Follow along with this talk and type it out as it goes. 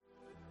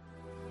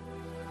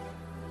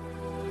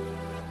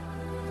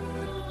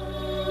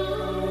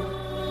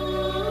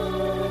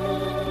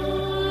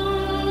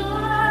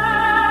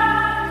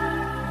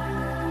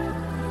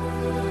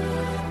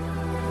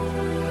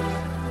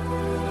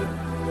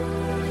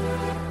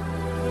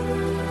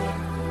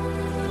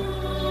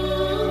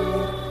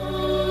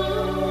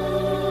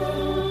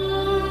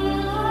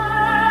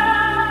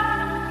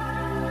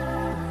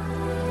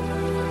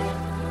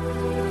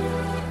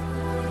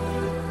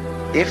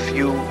if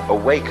you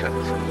awaken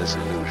from this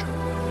illusion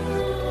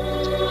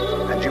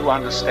and you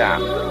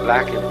understand that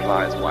black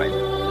implies white,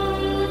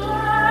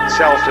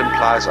 self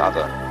implies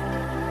other,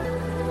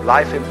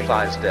 life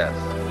implies death,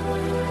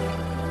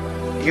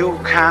 you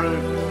can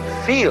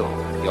feel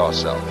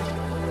yourself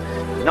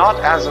not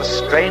as a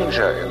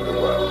stranger in the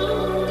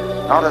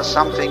world, not as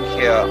something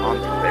here on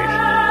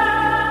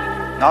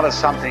probation, not as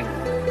something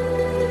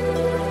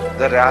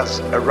that has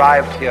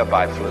arrived here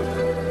by fluke,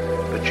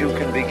 but you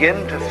can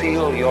begin to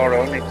feel your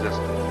own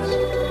existence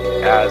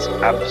as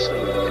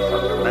absolutely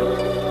fundamental.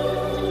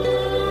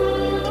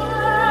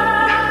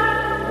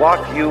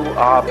 What you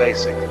are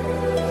basically,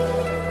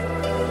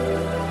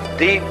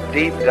 deep,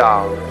 deep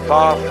down,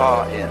 far,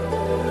 far in,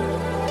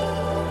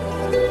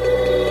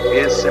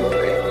 is simply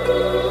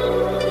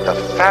the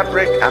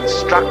fabric and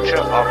structure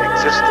of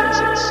existence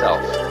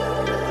itself.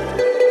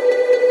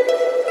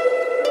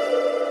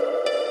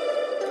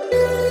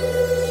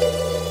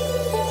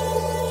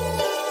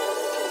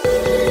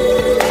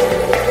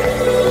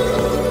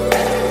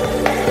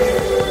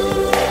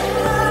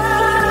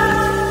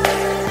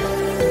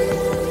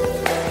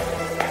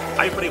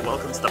 Hi everybody,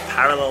 welcome to the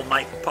Parallel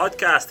Mike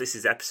podcast. This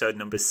is episode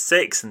number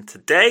 6, and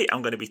today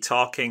I'm going to be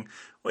talking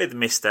with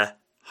Mr.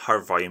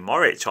 Hrvoje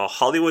Morić, or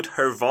Hollywood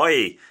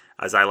Hrvoje,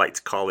 as I like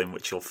to call him,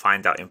 which you'll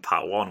find out in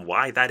part 1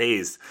 why that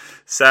is.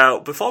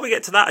 So before we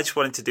get to that, I just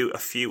wanted to do a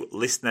few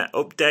listener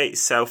updates.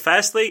 So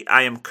firstly,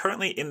 I am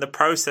currently in the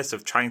process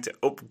of trying to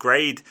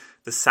upgrade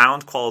the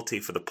sound quality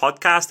for the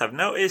podcast. I've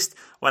noticed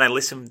when I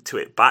listen to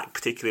it back,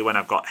 particularly when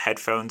I've got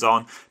headphones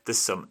on, there's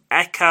some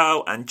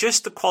echo and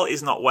just the quality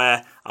is not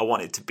where I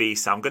want it to be.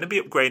 So I'm going to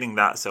be upgrading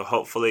that. So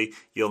hopefully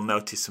you'll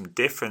notice some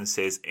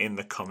differences in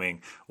the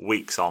coming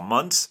weeks or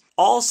months.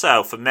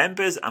 Also, for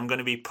members, I'm going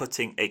to be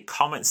putting a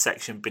comment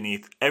section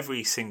beneath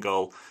every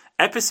single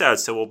episode,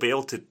 so we'll be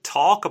able to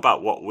talk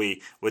about what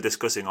we were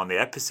discussing on the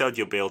episode.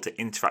 You'll be able to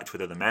interact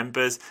with other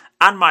members,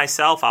 and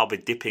myself, I'll be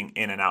dipping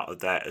in and out of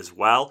there as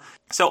well.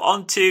 So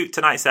on to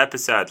tonight's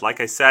episode. Like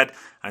I said,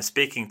 I'm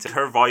speaking to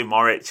Hrvoje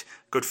Morić,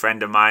 good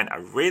friend of mine. I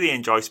really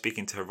enjoy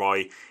speaking to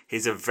Hrvoje.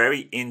 He's a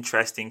very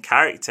interesting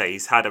character.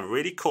 He's had a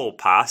really cool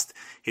past.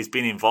 He's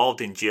been involved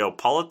in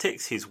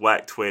geopolitics. He's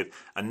worked with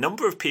a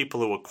number of people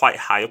who were quite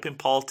high up in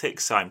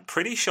politics. So I'm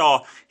pretty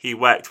sure he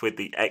worked with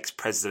the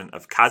ex-president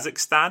of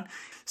Kazakhstan.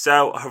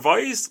 So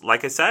Hrvoje's,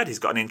 like I said, he's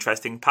got an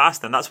interesting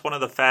past, and that's one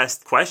of the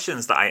first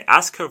questions that I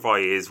ask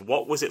Hrvoje is,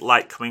 what was it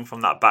like coming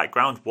from that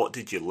background? What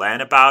did you learn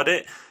about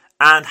it?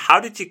 And how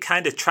did you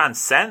kind of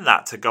transcend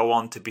that to go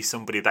on to be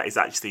somebody that is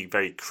actually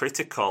very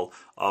critical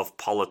of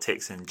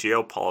politics and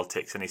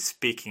geopolitics and is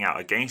speaking out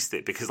against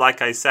it? Because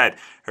like I said,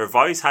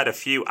 Hrvoje's had a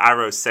few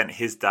arrows sent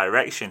his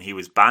direction. He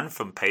was banned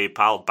from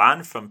PayPal,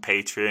 banned from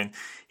Patreon.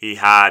 He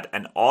had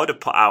an order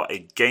put out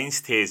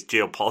against his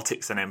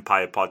Geopolitics and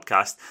Empire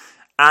podcast.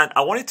 And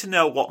I wanted to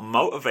know what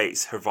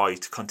motivates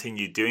Hrvoje to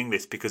continue doing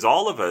this, because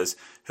all of us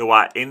who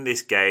are in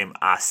this game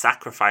are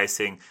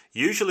sacrificing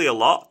usually a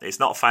lot. It's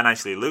not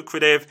financially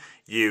lucrative.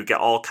 You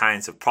get all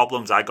kinds of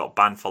problems. I got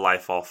banned for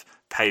life off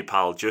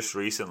PayPal just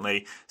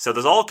recently. So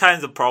there's all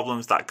kinds of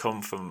problems that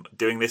come from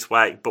doing this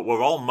work, but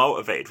we're all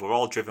motivated. We're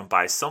all driven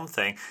by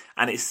something.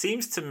 And it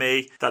seems to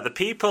me that the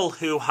people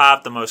who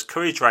have the most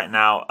courage right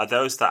now are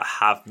those that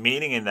have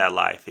meaning in their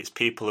life. It's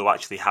people who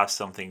actually have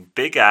something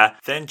bigger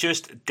than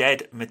just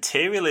dead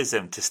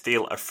materialism, to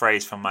steal a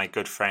phrase from my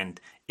good friend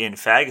Ian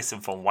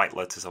Ferguson from White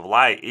Lotus of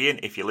Light.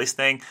 Ian, if you're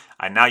listening,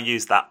 I now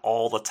use that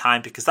all the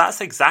time because that's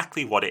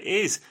exactly what it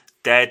is.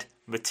 Dead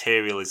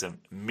materialism,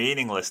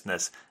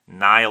 meaninglessness,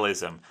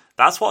 nihilism.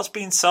 That's what's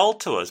being sold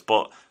to us.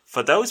 But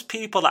for those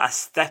people that are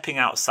stepping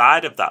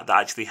outside of that, that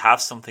actually have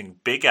something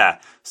bigger,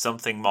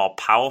 something more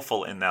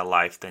powerful in their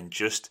life than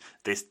just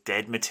this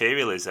dead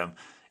materialism,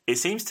 it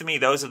seems to me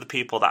those are the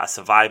people that are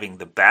surviving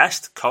the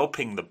best,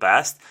 coping the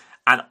best,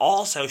 and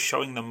also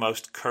showing the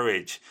most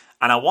courage.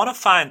 And I want to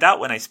find out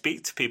when I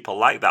speak to people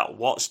like that,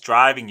 what's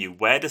driving you?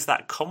 Where does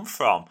that come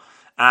from?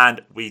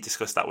 And we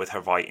discussed that with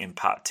Hrvoje in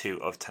part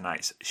 2 of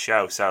tonight's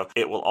show. So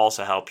it will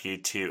also help you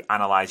to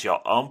analyze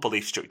your own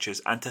belief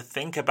structures and to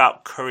think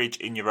about courage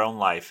in your own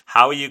life.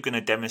 How are you going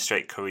to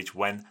demonstrate courage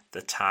when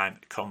the time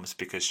comes?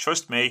 Because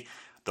trust me,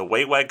 the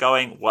way we're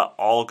going, we're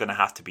all going to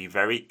have to be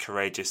very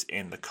courageous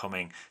in the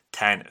coming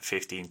 10,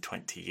 15,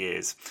 20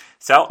 years.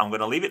 So I'm going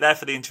to leave it there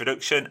for the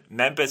introduction.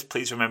 Members,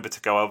 please remember to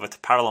go over to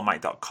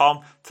parallelmike.com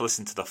to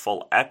listen to the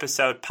full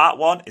episode. Part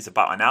 1 is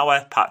about an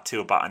hour, part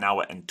 2 about an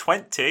hour and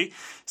 20.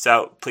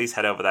 So please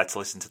head over there to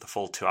listen to the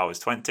full 2 hours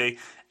 20.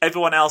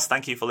 Everyone else,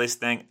 thank you for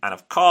listening. And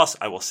of course,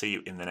 I will see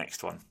you in the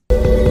next one.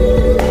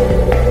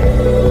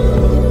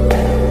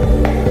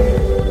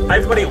 Hi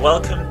everybody,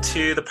 welcome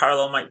to the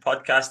Parallel Mike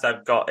podcast.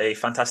 I've got a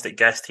fantastic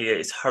guest here.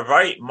 It's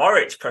Hrvoje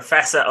Morić,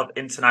 Professor of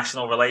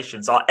International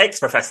Relations, or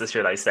ex-professor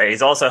should I say.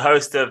 He's also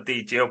host of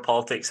the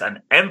Geopolitics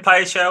and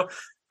Empire show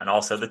and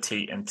also the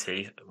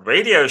T&T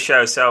radio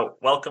show. So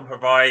welcome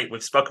Hrvoje.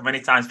 We've spoken many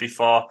times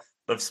before.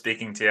 Love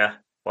speaking to you.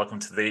 Welcome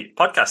to the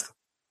podcast.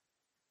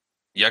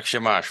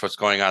 Yakshamash, what's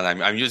going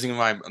on? I'm using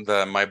my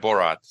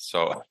Borat,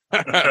 so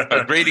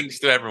greetings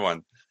to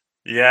everyone.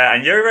 Yeah,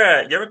 and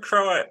you're a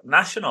Croat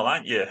national,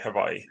 aren't you,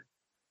 Hrvoje?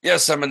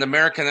 Yes, I'm an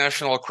American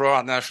national, a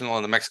Croat national,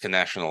 and a Mexican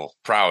national.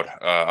 Proud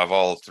of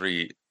all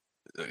three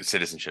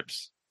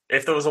citizenships.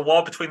 If there was a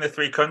war between the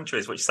three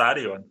countries, which side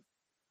are you on?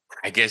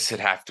 I guess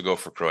it'd have to go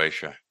for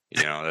Croatia.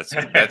 That's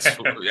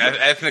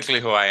ethnically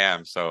who I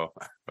am. So,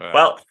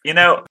 Well,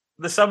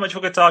 there's so much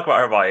we could talk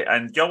about, Hrvoje,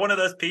 and you're one of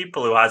those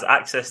people who has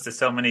access to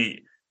so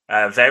many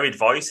varied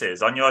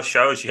voices. On your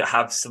shows, you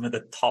have some of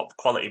the top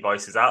quality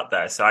voices out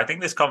there. So I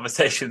think this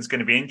conversation is going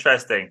to be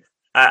interesting.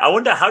 I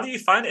wonder, how do you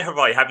find it,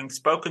 Hrvoje, having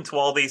spoken to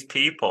all these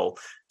people,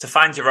 to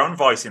find your own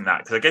voice in that?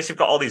 Because I guess you've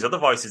got all these other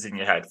voices in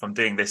your head from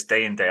doing this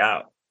day in, day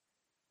out.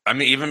 I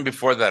mean, even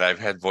before that, I've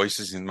had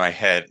voices in my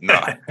head. No,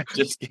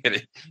 just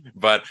kidding.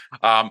 But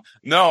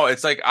no,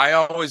 it's like I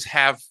always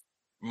have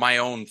my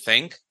own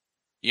thing.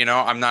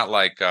 I'm not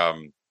like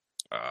I'm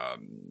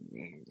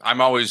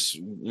always,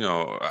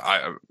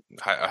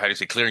 how do you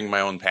say, clearing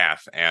my own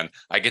path, and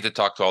I get to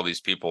talk to all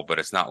these people. But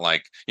it's not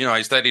like,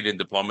 I studied in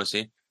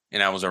diplomacy,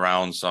 and I was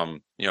around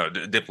some,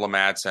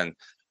 diplomats, and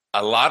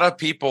a lot of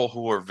people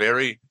who are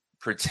very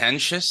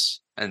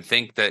pretentious and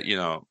think that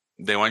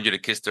they want you to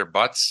kiss their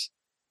butts.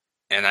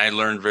 And I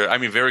learned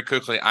very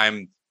quickly,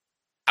 I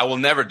will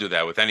never do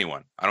that with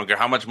anyone. I don't care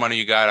how much money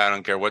you got. I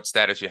don't care what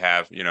status you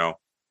have.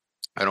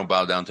 I don't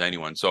bow down to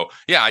anyone. So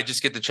yeah, I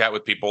just get to chat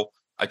with people.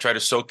 I try to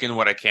soak in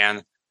what I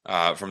can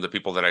from the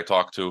people that I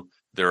talk to.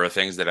 There are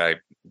things that I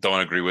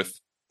don't agree with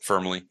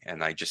firmly,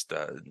 and I just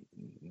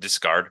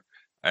discard.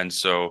 And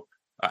so,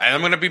 and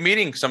I'm going to be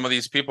meeting some of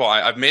these people.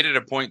 I've made it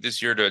a point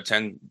this year to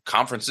attend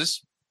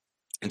conferences.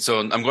 And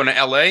so I'm going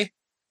to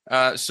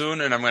LA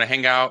soon, and I'm going to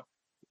hang out.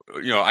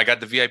 I got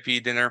the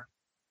VIP dinner,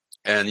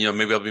 and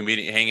maybe I'll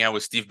be hanging out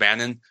with Steve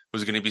Bannon,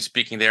 who's going to be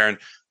speaking there, and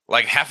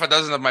like half a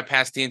dozen of my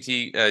past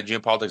TNT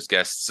geopolitics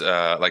guests,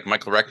 like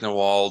Michael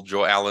Recknewald,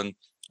 Joe Allen,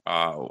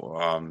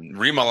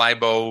 Rima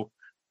Leibo.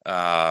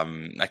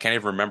 I can't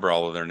even remember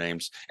all of their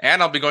names.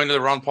 And I'll be going to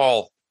the Ron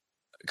Paul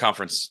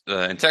conference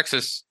in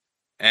Texas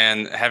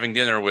and having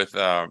dinner with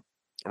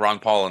Ron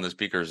Paul and the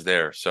speakers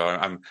there. So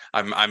I'm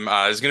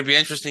it's going to be an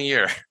interesting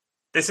year.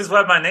 This is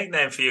where my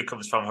nickname for you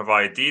comes from,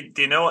 Hrvoje.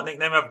 Do you know what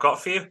nickname I've got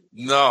for you?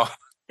 No.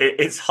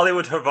 It's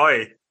Hollywood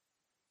Hrvoje.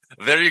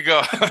 There you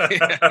go.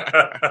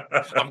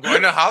 I'm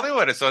going to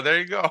Hollywood, so there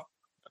you go.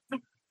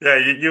 Yeah,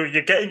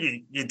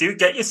 you do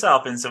get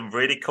yourself in some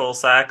really cool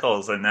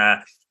circles, and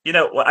I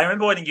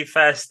remember when you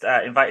first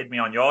invited me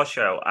on your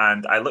show,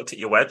 and I looked at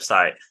your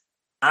website,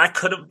 and I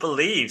couldn't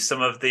believe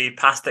some of the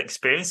past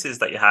experiences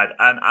that you had.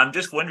 And I'm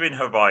just wondering,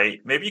 Hrvoje,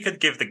 maybe you could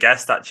give the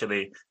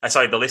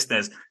the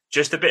listeners,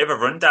 just a bit of a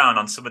rundown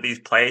on some of these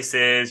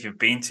places you've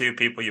been to,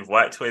 people you've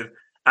worked with.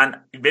 And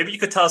maybe you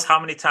could tell us how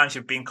many times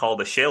you've been called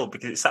a shill,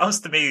 because it sounds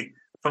to me,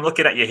 from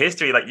looking at your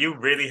history, like you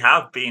really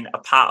have been a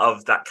part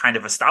of that kind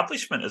of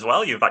establishment as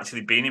well. You've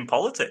actually been in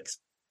politics.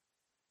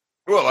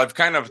 Well, I've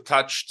kind of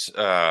touched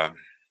the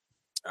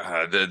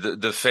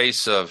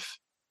face of,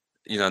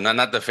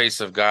 not the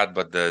face of God,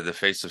 but the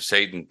face of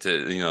Satan,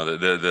 to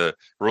the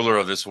ruler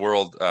of this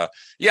world. I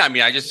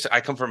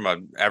come from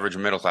an average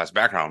middle class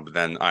background, but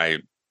then I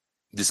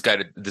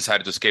decided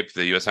to escape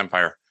the U.S.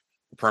 empire,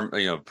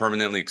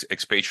 permanently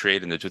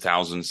expatriate in the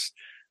 2000s.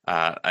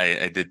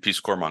 I did Peace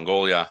Corps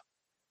Mongolia,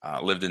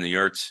 lived in the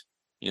yurts,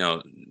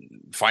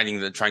 trying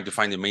to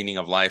find the meaning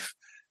of life,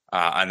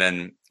 and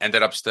then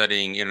ended up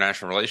studying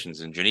international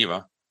relations in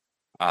Geneva.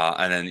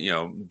 And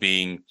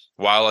then,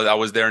 while I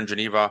was there in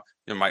Geneva,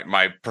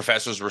 my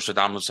professors were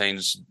Saddam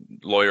Hussein's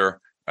lawyer,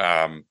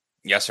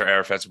 Yasser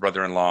Arafat's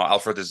brother-in-law,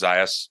 Alfred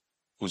Zayas,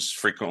 who's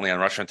frequently on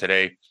Russia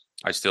Today.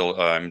 I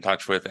still am in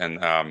touch with,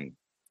 and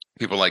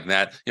people like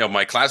that.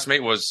 My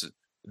classmate was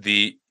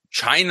the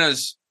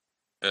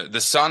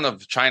son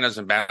of China's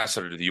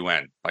ambassador to the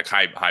UN, like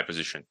high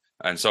position.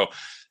 And so,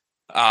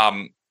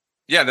 then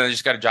I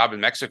just got a job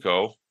in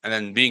Mexico. And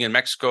then being in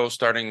Mexico,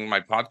 starting my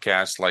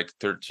podcast like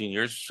 13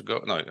 years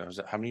ago. No,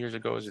 how many years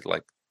ago? Is it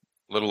like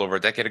a little over a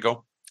decade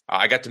ago?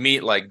 I got to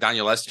meet like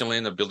Daniel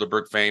Estulin of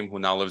Bilderberg fame, who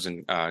now lives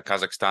in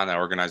Kazakhstan. I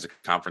organized a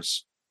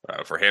conference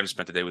for him,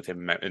 spent the day with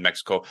him in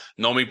Mexico.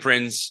 Nomi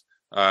Prince,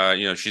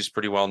 she's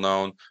pretty well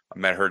known. I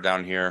met her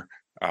down here.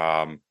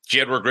 G.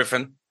 Edward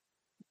Griffin,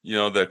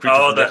 the creature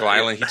from Jekyll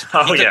Island.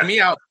 He took me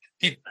out.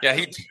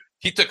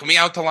 He took me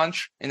out to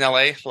lunch in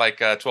LA like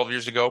 12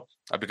 years ago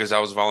because I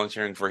was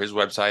volunteering for his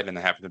website, and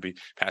I happened to be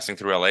passing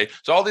through LA.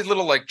 So all these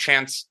little like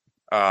chance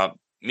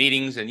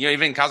meetings, and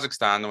even in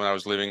Kazakhstan when I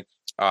was living,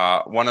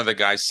 one of the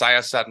guys,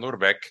 Sayasat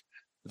Nurbek,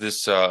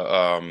 this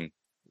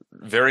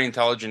very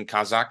intelligent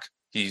Kazakh.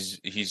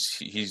 He's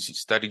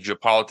studied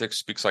geopolitics,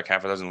 speaks like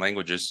half a dozen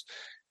languages,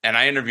 and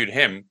I interviewed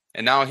him,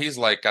 and now he's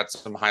like got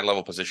some high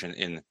level position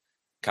in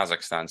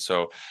Kazakhstan.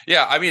 So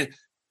yeah, I mean,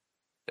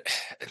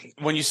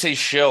 when you say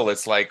shill,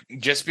 it's like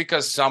just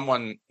because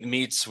someone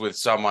meets with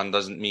someone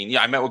doesn't mean.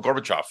 Yeah, I met with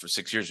Gorbachev for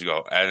 6 years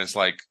ago, and it's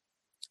like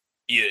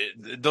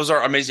those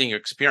are amazing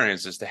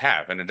experiences to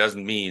have, and it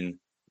doesn't mean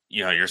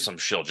you're some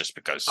shill just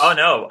because. Oh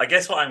no, I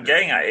guess what I'm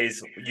getting at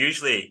is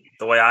usually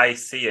the way I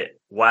see it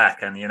work,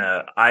 and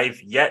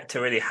I've yet to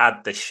really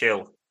had the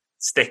shill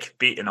stick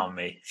beating on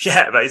me.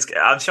 Yeah, but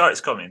I'm sure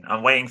it's coming.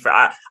 I'm waiting for.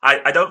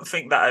 I don't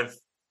think that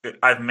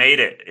I've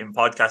made it in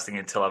podcasting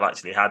until I've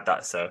actually had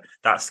that. So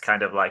that's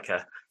kind of like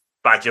a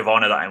badge of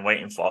honor that I'm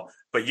waiting for.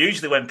 But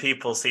usually when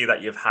people see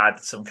that you've had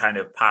some kind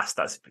of past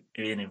that's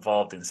been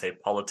involved in, say,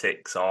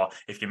 politics, or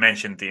if you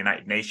mentioned the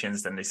United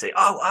Nations, then they say,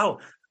 oh,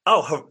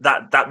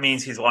 that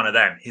means he's one of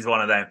them. He's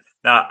one of them.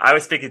 Now, I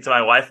was speaking to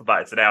my wife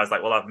about it today. I was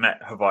like, well, I've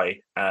met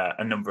Hrvoje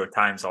a number of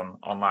times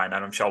online,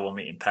 and I'm sure we'll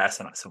meet in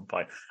person at some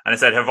point. And I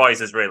said,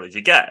 Hrvoje's as real as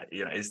you get.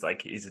 You know, he's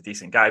a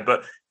decent guy.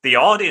 But the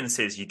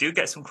audiences, you do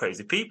get some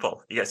crazy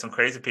people. You get some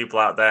crazy people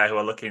out there who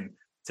are looking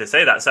to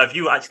say that. So have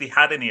you actually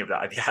had any of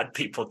that? Have you had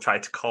people try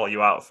to call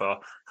you out for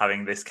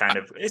having this kind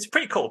of, it's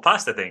pretty cool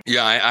past, I think.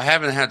 Yeah, I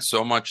haven't had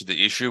so much of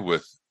the issue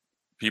with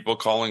people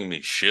calling me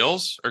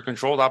shills or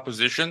controlled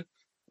opposition.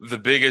 The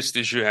biggest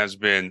issue has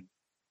been,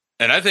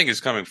 and I think it's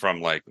coming from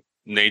like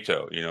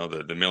NATO, you know,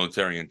 the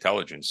military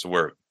intelligence,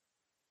 where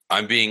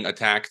I'm being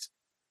attacked.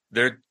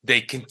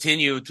 They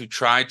continue to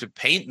try to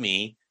paint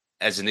me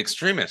as an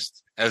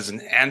extremist, as an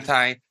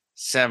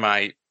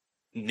anti-Semite,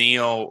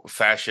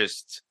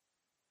 neo-fascist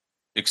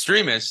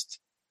extremist.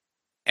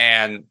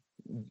 And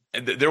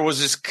there was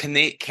this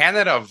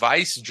Canada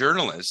Vice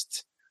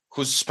journalist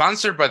who's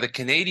sponsored by the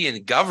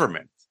Canadian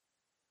government.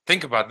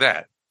 Think about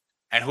that.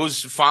 And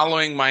who's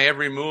following my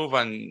every move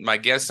on my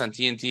guests on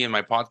TNT and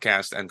my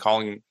podcast and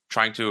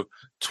trying to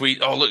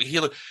tweet, oh, look,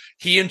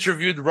 he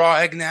interviewed raw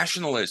egg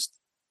nationalist.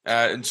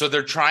 And so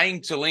they're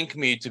trying to link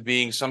me to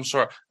being some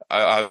sort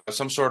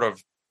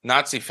of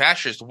Nazi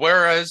fascist.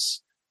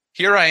 Whereas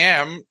here I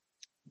am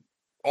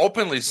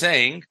openly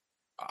saying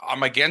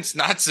I'm against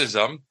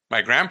Nazism.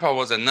 My grandpa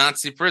was a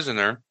Nazi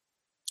prisoner.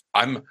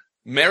 I'm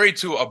married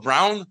to a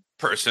brown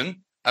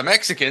person, a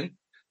Mexican.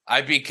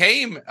 I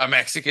became a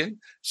Mexican.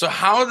 So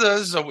how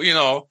does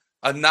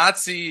a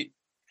Nazi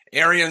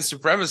Aryan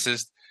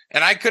supremacist,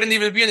 and I couldn't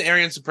even be an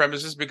Aryan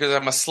supremacist because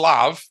I'm a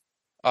Slav.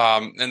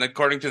 And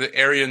according to the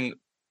Aryan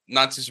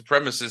Nazi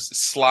supremacists,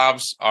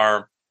 Slavs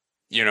are,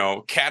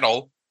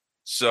 cattle.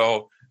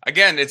 So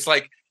again, it's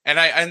like,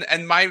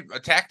 and my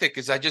tactic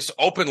is I just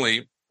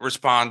openly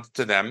respond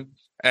to them.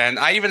 And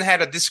I even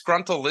had a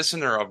disgruntled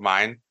listener of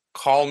mine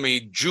call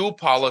me Jew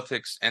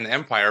politics and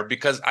empire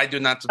because I do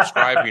not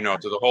subscribe,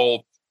 to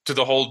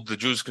the whole the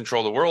Jews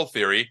control the world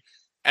theory.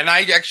 And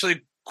I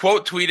actually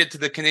quote tweeted to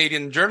the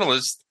Canadian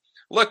journalist,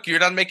 look, you're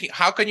not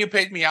how can you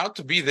paint me out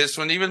to be this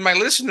when even my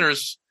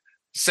listeners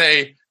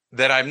say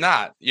that I'm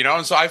not,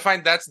 And so I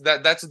find that's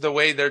the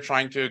way they're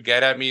trying to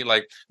get at me.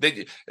 Like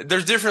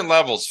there's different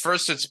levels.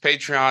 First it's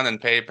Patreon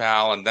and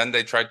PayPal, and then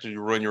they try to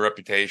ruin your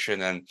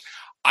reputation. And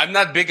I'm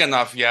not big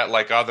enough yet,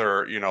 like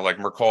other, like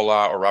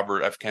Mercola or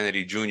Robert F.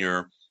 Kennedy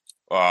Jr.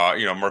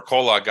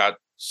 Mercola got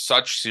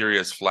such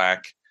serious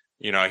flack.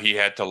 He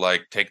had to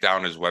take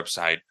down his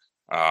website.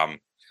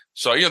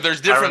 So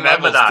there's different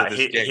levels that. to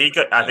this game. He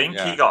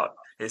got.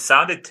 It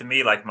sounded to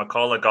me like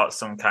McCullough got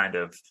some kind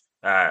of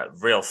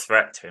real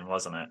threat to him,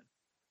 wasn't it?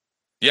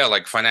 Yeah,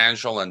 like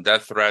financial and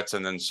death threats,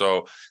 and then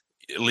so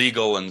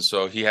legal, and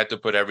so he had to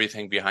put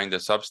everything behind the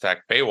Substack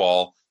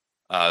paywall,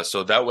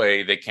 so that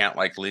way they can't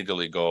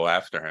legally go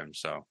after him.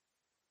 So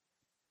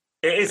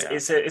it is.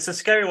 Yeah. It's a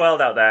scary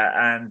world out there,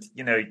 and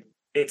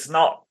it's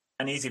not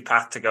an easy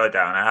path to go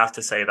down. I have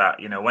to say that,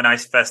 when I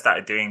first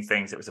started doing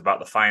things, it was about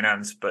the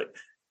finance. But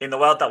in the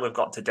world that we've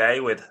got today,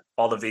 with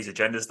all of these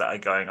agendas that are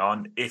going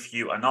on, if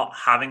you are not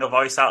having a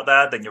voice out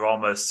there, then you're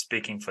almost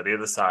speaking for the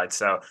other side.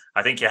 So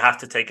I think you have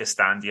to take a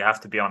stand. You have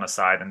to be on a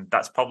side. And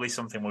that's probably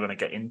something we're going to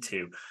get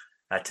into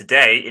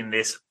today in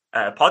this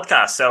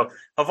podcast. So,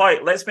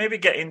 Hrvoje, let's maybe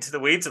get into the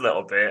weeds a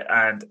little bit.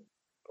 And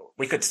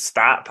we could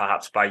start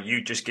perhaps by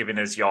you just giving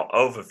us your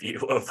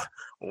overview of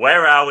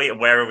where are we and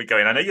where are we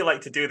going. I know you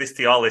like to do this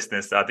to your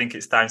listeners, so I think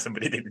it's time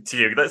somebody did it to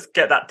you. Let's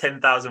get that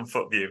 10,000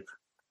 foot view.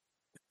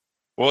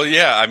 Well,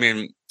 yeah, I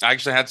mean, I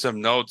actually had some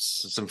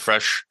notes, some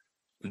fresh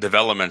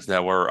developments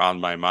that were on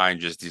my mind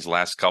just these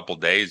last couple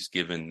days,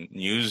 given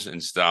news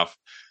and stuff.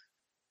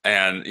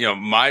 And,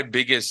 my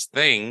biggest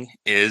thing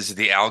is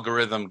the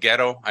algorithm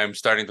ghetto. I'm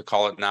starting to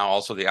call it now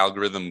also the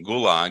algorithm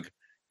gulag.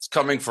 It's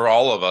coming for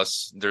all of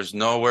us. There's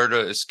nowhere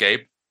to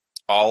escape.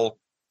 All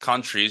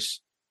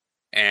countries.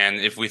 And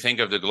if we think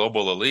of the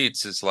global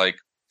elites, it's like,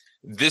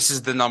 this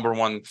is the number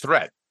one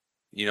threat.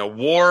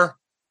 War.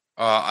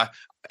 I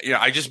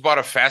just bought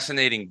a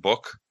fascinating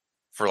book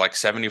for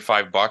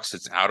 $75.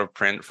 It's out of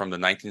print from the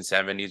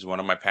 1970s. One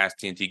of my past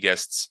TNT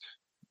guests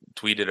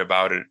tweeted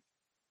about it.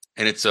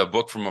 And it's a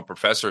book from a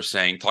professor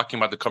talking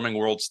about the coming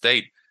world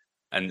state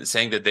and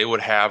saying that there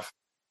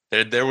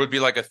would be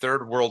like a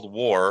third world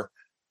war.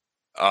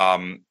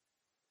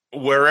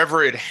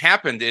 Wherever it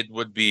happened, it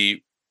would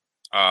be,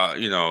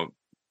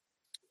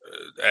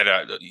 at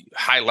a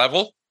high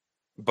level,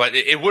 but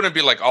it wouldn't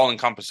be all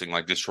encompassing,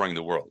 like destroying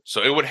the world.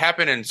 So it would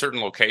happen in certain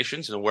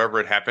locations, and wherever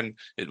it happened,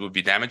 it would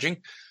be damaging.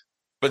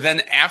 But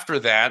then after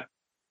that,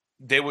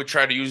 they would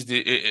try to use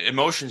the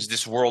emotions,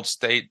 this world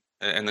state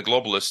and the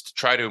globalists, to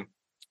try to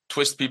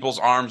twist people's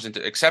arms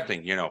into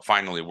accepting,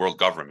 finally world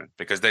government,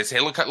 because they say,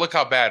 look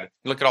how bad,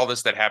 look at all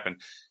this that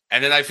happened.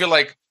 And then I feel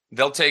like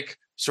they'll take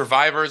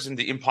survivors and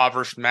the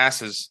impoverished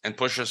masses and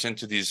push us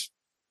into these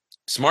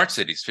smart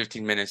cities,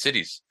 15-minute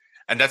cities.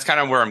 And that's kind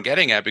of where I'm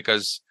getting at,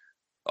 because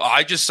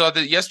I just saw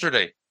that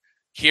yesterday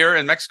here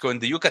in Mexico, in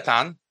the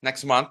Yucatan,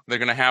 next month, they're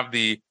going to have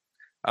the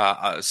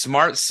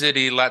Smart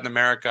City Latin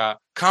America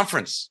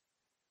conference.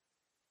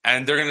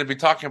 And they're going to be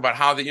talking about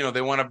how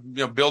they want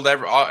to build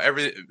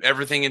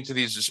everything into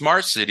these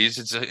smart cities.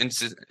 It's a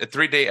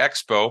 3-day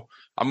expo.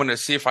 I'm going to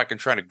see if I can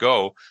try to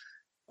go.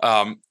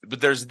 But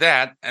there's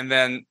that, and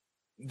then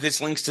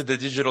this links to the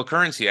digital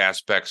currency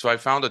aspect. So I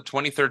found a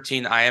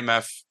 2013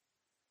 IMF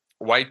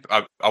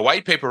a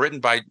white paper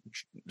written by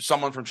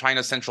someone from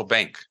China's central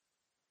bank.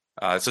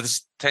 So this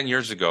is 10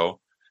 years ago.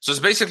 So it's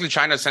basically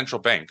China's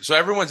central bank. So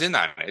everyone's in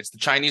that. It's the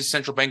Chinese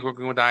central bank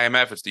working with the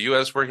IMF. It's the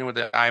U.S. working with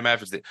the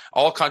IMF. It's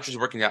all countries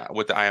working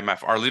with the IMF.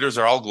 Our leaders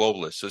are all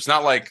globalists. So it's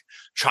not like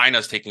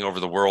China's taking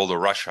over the world or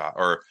Russia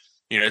or,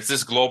 it's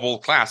this global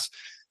class.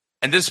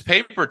 And this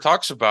paper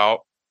talks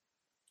about,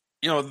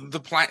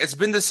 the plan. It's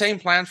been the same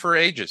plan for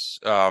ages.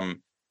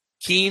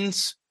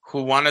 Keynes,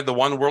 who wanted the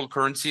one world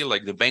currency,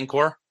 like the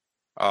Bancor,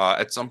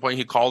 at some point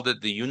he called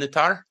it the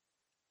unitar.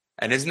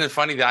 And isn't it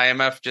funny? The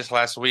IMF just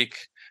last week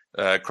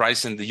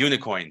christened the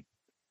Unicoin,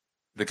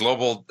 the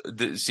global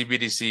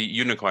CBDC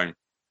Unicoin.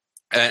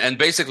 And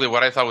basically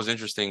what I thought was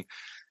interesting,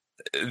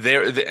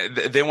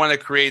 they want to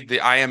create the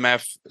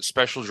IMF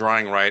special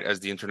drawing right as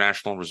the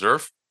international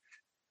reserve.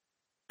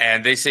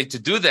 And they say to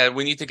do that,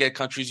 we need to get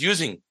countries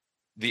using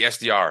the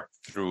SDR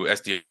through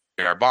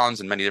SDR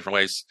bonds in many different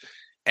ways.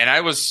 And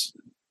I was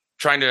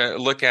trying to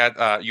look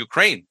at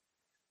Ukraine.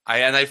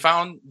 I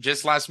found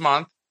just last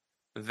month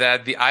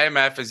that the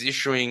IMF is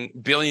issuing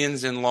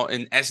billions in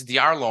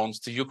SDR loans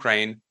to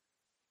Ukraine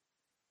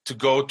to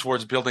go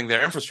towards building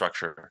their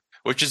infrastructure,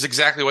 which is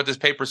exactly what this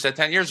paper said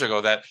 10 years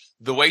ago, that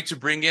the way to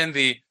bring in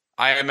the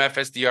IMF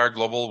SDR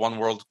global one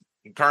world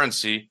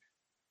currency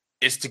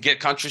is to get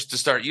countries to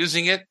start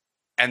using it.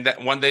 And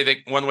that one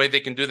way they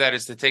can do that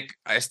is to take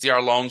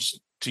SDR loans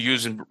to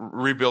use in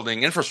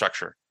rebuilding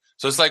infrastructure.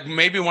 So it's like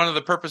maybe one of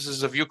the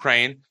purposes of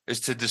Ukraine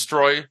is to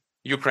destroy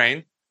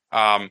Ukraine,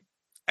 and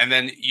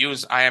then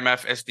use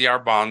IMF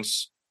SDR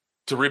bonds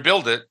to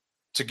rebuild it,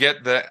 to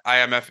get the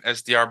IMF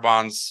SDR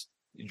bonds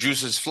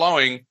juices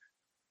flowing,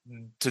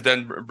 to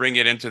then bring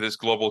it into this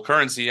global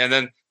currency. And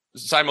then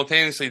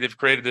simultaneously, they've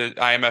created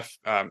the IMF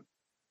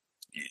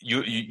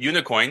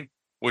Unicoin,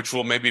 which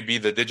will maybe be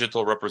the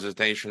digital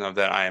representation of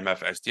that IMF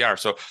SDR.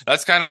 So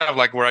that's kind of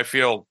like where I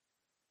feel,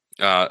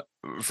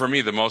 for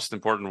me, the most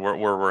important where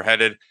we're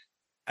headed.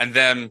 And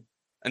then,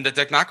 and the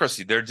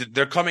technocracy,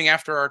 they're coming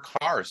after our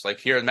cars. Like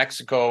here in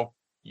Mexico,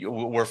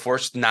 we're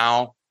forced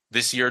now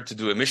this year to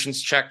do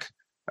emissions check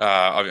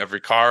of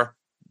every car.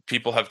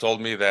 People have told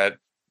me that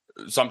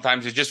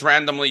sometimes it's just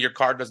randomly your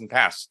car doesn't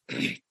pass.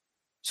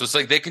 So it's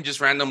like they can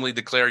just randomly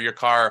declare your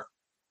car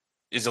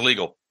is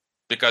illegal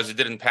because it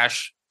didn't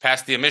pass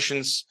the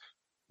emissions,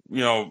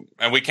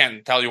 and we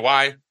can't tell you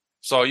why.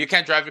 So you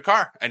can't drive your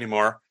car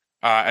anymore.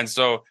 And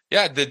so,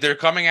 yeah, they're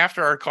coming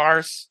after our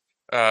cars,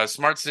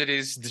 smart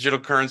cities, digital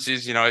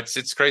currencies.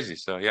 It's crazy.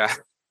 So, yeah.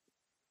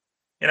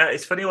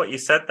 It's funny what you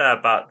said there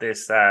about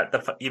this.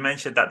 You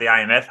mentioned that the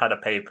IMF had a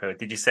paper.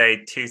 Did you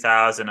say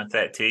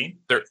 2013?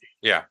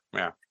 Yeah.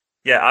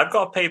 Yeah, I've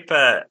got a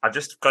paper. I've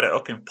just got it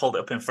up and pulled it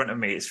up in front of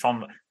me. It's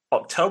from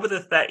October the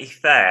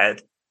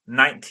 33rd,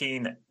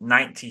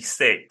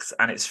 1996,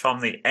 and it's from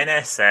the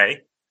NSA.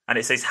 And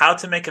it says how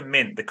to make a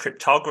mint, the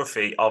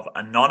cryptography of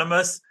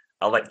anonymous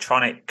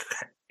electronic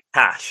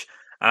cash.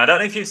 And I don't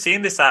know if you've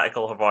seen this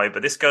article, Hrvoje,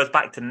 but this goes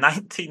back to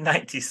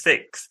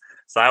 1996.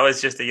 So I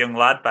was just a young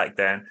lad back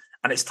then.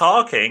 And it's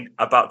talking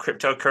about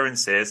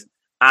cryptocurrencies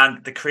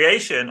and the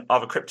creation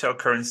of a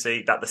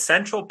cryptocurrency that the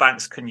central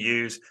banks can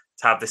use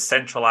to have this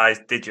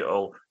centralized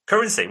digital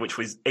currency, which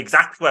was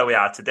exactly where we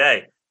are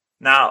today.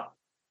 Now,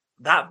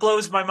 that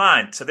blows my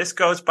mind. So this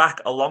goes back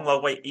a long,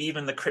 long way,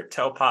 even the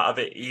crypto part of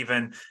it,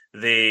 even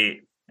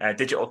the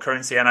digital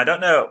currency. And I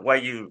don't know where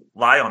you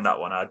lie on that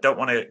one. I don't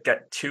want to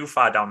get too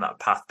far down that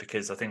path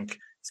because I think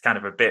it's kind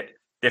of a bit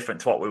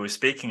different to what we were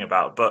speaking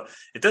about. But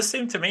it does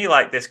seem to me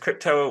like this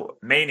crypto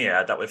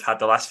mania that we've had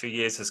the last few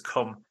years has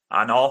come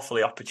at an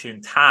awfully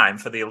opportune time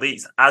for the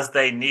elites, as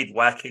they need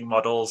working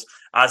models,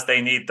 as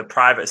they need the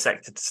private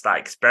sector to start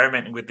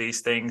experimenting with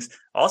these things,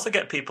 also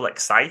get people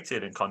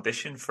excited and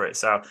conditioned for it.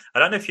 So I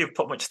don't know if you've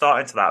put much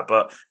thought into that,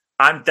 but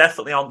I'm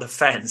definitely on the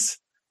fence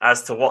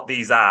as to what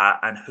these are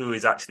and who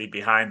is actually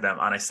behind them.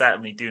 And I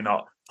certainly do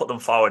not put them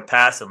forward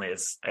personally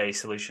as a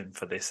solution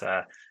for this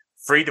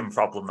freedom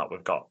problem that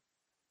we've got.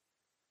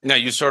 Now,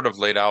 you sort of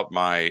laid out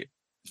my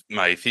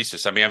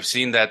thesis. I mean, I've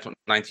seen that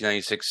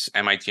 1996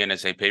 MIT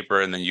NSA paper,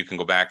 and then you can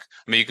go back.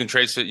 I mean, you can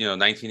trace it,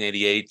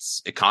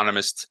 1988's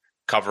Economist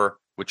cover,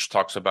 which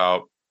talks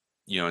about,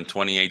 in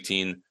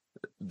 2018,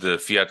 the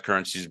fiat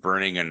currency is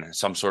burning and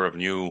some sort of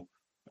new,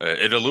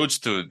 it alludes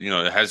to,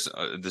 it has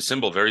the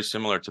symbol very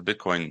similar to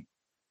Bitcoin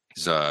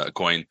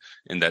coin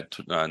in that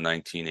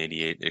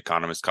 1988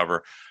 Economist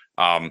cover.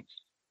 And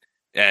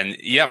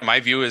yeah,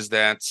 my view is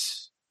that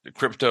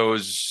crypto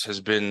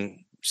has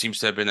been seems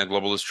to have been a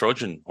globalist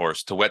Trojan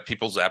horse to whet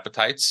people's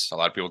appetites. A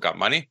lot of people got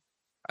money,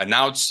 and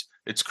now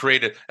it's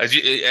created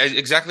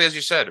exactly as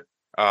you said.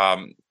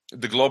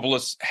 The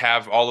globalists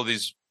have all of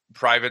these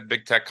private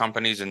big tech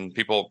companies and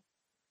people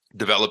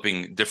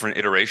developing different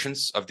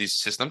iterations of these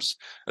systems.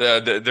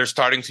 They're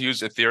starting to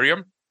use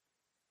Ethereum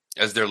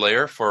as their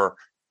layer for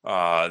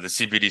the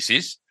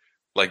CBDCs.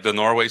 Like the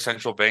Norway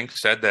central bank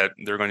said that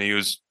they're going to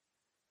use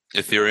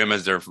Ethereum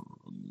as their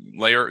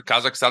layer.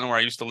 Kazakhstan, where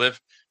I used to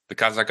live, the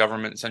Kazakh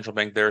government central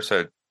bank there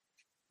said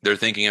they're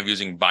thinking of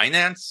using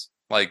Binance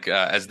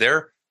as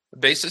their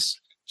basis.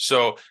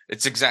 So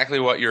it's exactly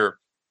what you're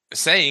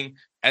saying.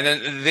 And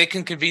then they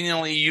can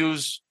conveniently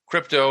use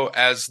crypto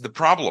as the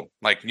problem,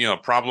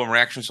 problem,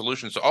 reaction,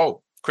 solution.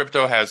 So,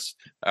 crypto has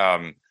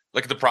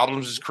the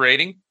problems it's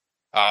creating,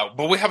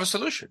 but we have a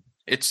solution.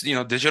 It's,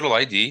 digital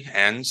ID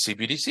and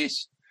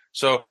CBDCs.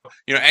 So,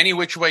 any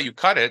which way you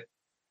cut it,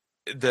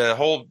 the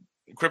whole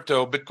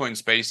crypto Bitcoin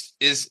space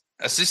is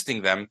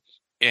assisting them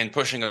in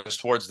pushing us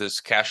towards this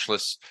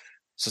cashless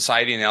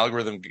society and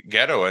algorithm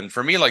ghetto. And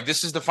for me,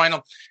 this is the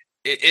final.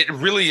 It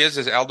really is,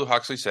 as Aldous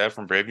Huxley said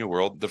from Brave New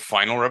World, the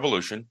final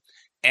revolution.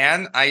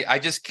 And I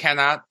just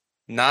cannot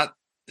not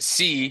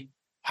see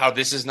how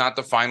this is not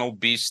the final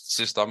beast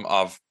system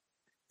of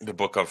the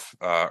book of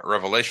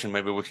Revelation.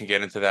 Maybe we can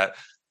get into that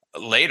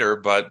later.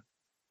 But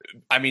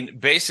I mean,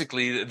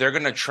 basically, they're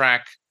going to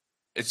track.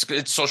 It's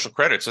social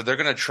credit, so they're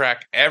going to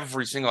track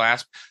every single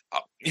aspect.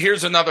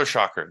 Here's another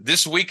shocker.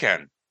 This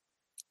weekend,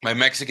 my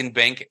Mexican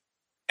bank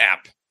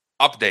app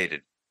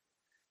updated,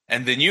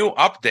 and the new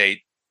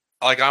update,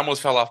 I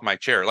almost fell off my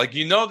chair.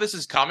 This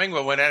is coming,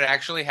 but when it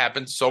actually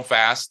happened so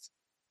fast,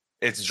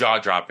 it's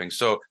jaw-dropping.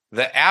 So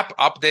the app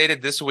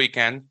updated this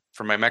weekend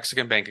for my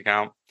Mexican bank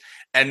account,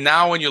 and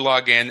now when you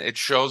log in, it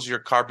shows your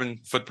carbon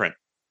footprint.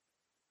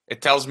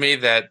 It tells me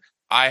that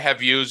I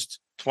have used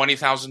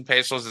 20,000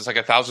 pesos. It's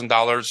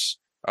 $1,000.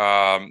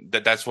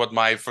 That's what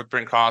my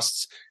footprint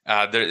costs.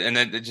 And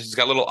then it just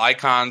got little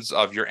icons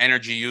of your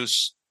energy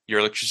use, your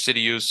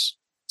electricity use.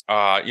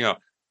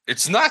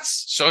 It's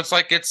nuts. So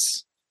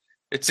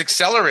it's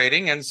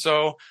accelerating, and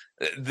so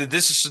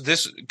this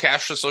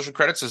cashless social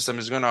credit system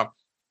is going to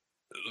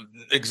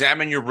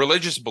examine your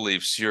religious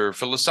beliefs, your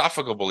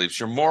philosophical beliefs,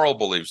 your moral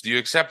beliefs. Do you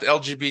accept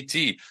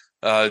LGBT?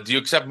 Do you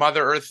accept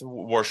Mother Earth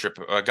worship,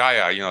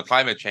 Gaia?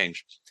 Climate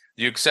change?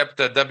 Do you accept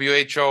the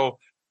WHO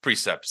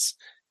precepts?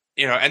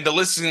 And the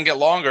list is going to get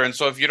longer. And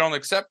so if you don't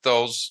accept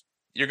those,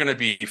 you're going to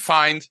be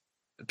fined,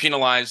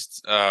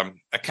 penalized,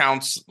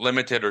 accounts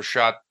limited or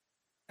shut.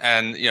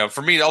 And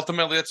for me,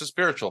 ultimately, it's a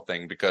spiritual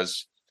thing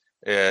because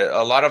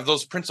a lot of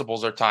those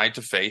principles are tied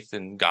to faith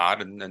in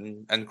God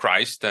and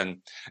Christ, and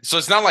so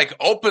it's not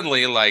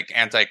openly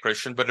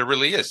anti-Christian, but it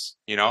really is,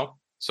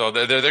 So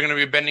they're going to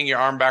be bending your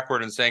arm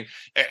backward and saying,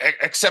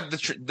 accept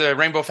the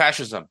rainbow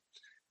fascism,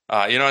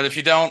 and if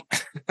you don't,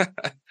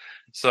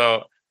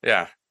 so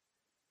yeah.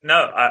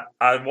 No,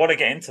 I want to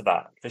get into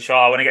that for sure.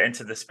 I want to get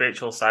into the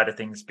spiritual side of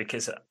things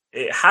because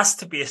it has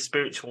to be a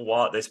spiritual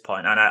war at this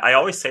point. And I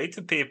always say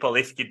to people,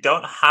 if you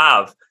don't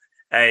have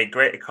a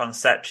greater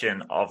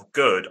conception of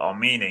good or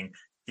meaning,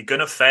 you're going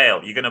to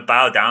fail. You're going to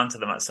bow down to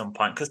them at some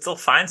point because they'll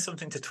find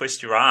something to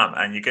twist your arm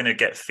and you're going to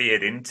get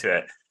feared into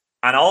it.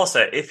 And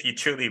also, if you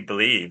truly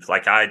believe,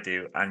 like I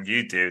do and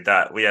you do,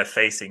 that we are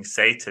facing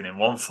Satan in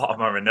one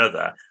form or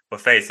another, we're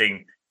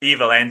facing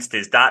evil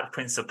entities, dark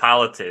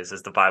principalities,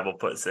 as the Bible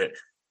puts it,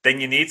 then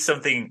you need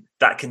something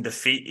that can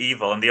defeat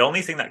evil. And the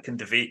only thing that can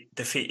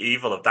defeat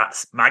evil of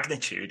that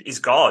magnitude is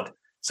God.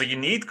 So you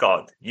need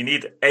God, you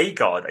need a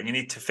God, and you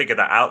need to figure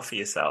that out for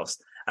yourselves.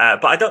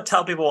 But I don't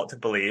tell people what to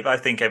believe. I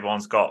think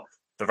everyone's got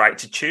the right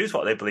to choose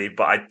what they believe,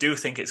 but I do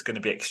think it's going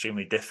to be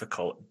extremely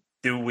difficult.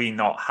 Do we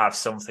not have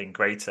something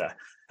greater?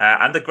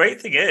 And the great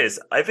thing is,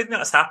 everything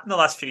that's happened the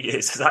last few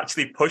years has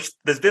actually pushed.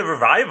 There's been a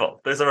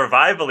revival. There's a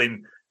revival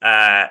in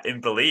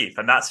belief,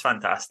 and that's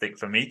fantastic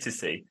for me to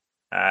see.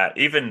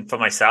 Even for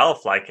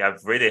myself,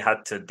 I've really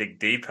had to dig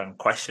deep and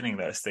questioning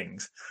those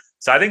things.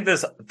 So I think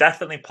there's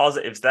definitely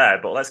positives there,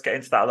 but let's get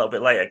into that a little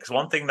bit later. Because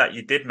one thing that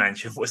you did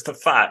mention was the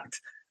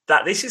fact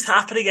that this is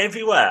happening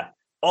everywhere,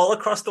 all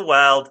across the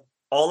world,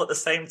 all at the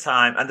same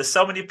time. And there's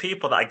so many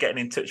people that are getting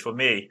in touch with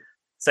me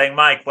saying,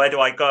 Mike, where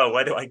do I go?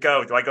 Where do I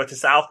go? Do I go to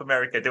South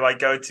America? Do I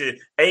go to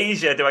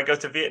Asia? Do I go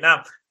to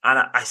Vietnam?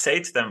 And I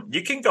say to them,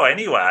 you can go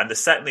anywhere. And there's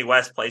certainly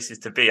worse places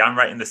to be. I'm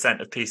right in the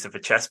centerpiece of a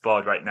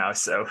chessboard right now.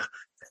 So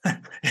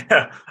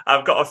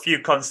I've got a few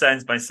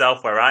concerns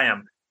myself where I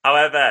am.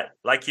 However,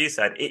 like you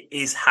said, it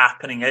is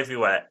happening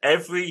everywhere.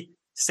 Every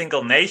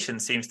single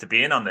nation seems to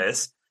be in on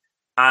this.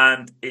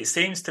 And it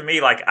seems to me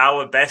like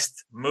our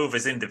best move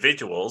as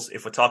individuals,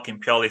 if we're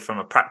talking purely from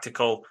a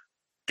practical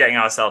getting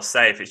ourselves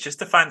safe, it's just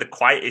to find the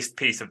quietest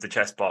piece of the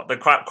chessboard, the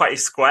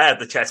quietest square of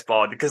the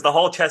chessboard, because the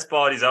whole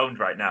chessboard is owned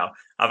right now.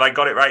 Have I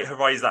got it right,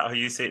 Hrvoje? Is that how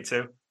you see it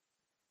too?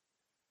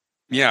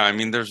 Yeah, I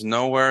mean, there's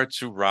nowhere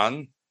to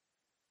run.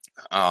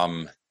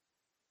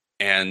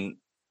 And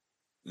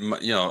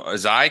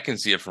as I can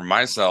see it for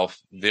myself,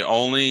 the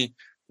only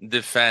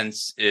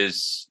defense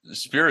is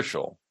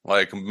spiritual.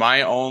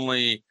 My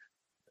only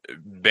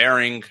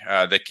bearing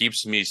that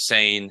keeps me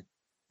sane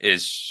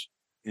is,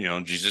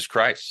 Jesus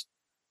Christ,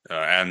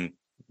 and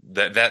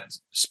that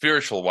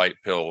spiritual white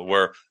pill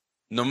where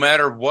no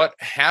matter what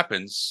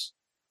happens,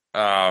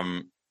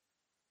 that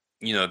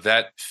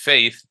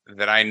faith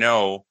that I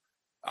know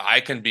I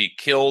can be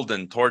killed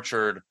and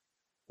tortured,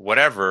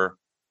 whatever,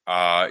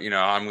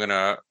 I'm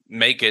gonna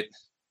make it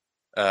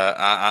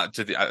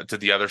to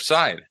the other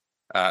side.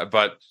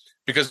 But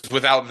because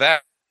without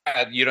that,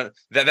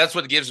 that's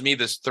what gives me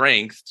the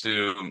strength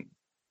to,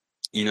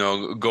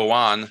 go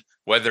on.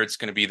 Whether it's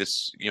going to be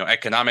this,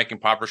 economic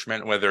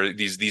impoverishment, whether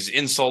these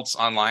insults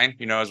online,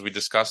 as we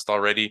discussed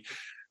already,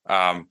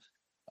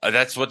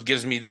 that's what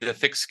gives me the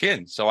thick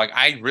skin. So like,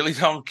 I really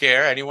don't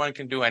care. Anyone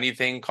can do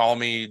anything. Call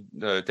me,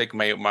 take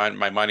my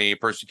money,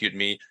 persecute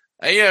me.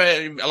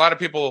 A lot of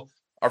people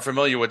are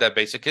familiar with that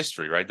basic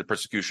history, right? The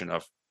persecution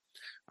of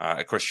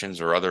Christians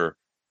or other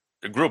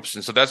groups,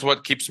 and so that's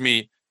what keeps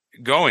me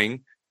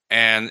going.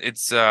 And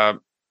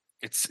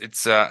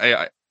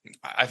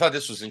I thought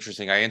this was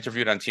interesting. I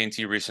interviewed on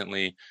TNT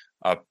recently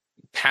a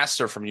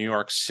pastor from New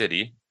York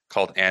City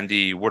called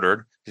Andy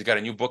Woodard. He's got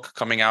a new book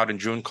coming out in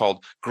June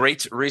called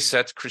Great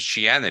Reset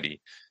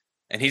Christianity.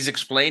 And he's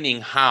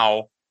explaining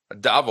how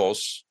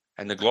Davos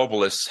and the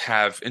globalists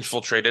have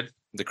infiltrated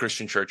the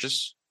Christian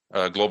churches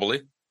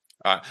globally.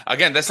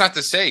 Again, that's not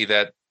to say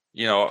that,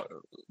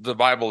 the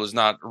Bible is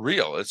not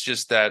real. It's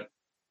just that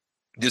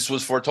this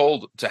was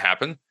foretold to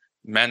happen.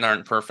 Men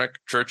aren't perfect.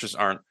 Churches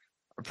aren't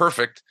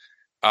perfect.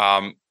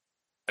 And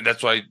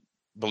that's why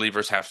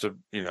believers have to,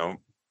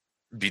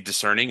 be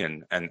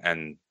discerning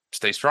and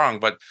stay strong.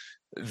 But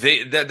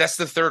that's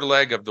the third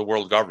leg of the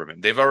world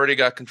government. They've already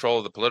got control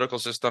of the political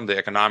system, the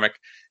economic.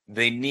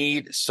 They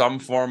need some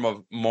form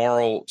of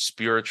moral,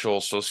 spiritual,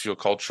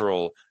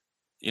 sociocultural,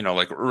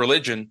 like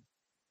religion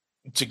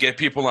to get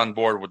people on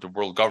board with the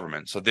world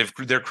government. So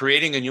they're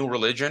creating a new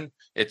religion.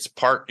 It's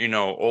part,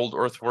 old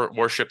earth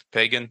worship,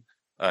 pagan,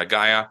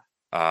 Gaia,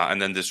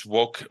 and then this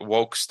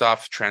woke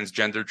stuff,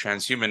 transgender,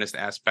 transhumanist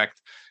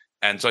aspect.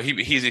 And so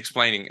he's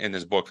explaining in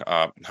his book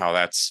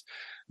how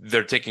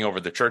they're taking over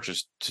the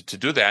churches to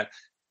do that.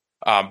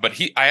 But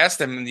I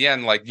asked him in the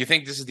end, like, do you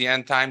think this is the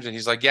end times? And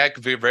he's like, yeah, it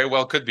could be, very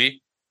well could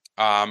be.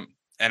 And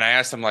I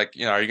asked him, like,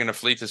 are you going to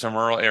flee to some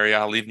rural area?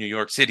 I'll leave New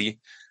York City.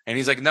 And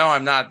he's like, no,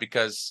 I'm not,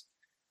 because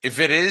if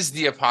it is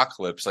the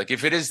apocalypse, like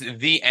if it is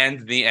the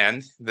end, the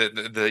end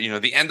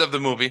of the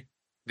movie,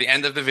 the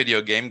end of the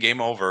video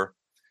game over,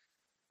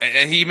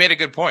 and he made a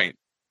good point,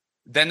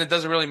 then it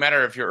doesn't really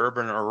matter if you're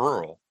urban or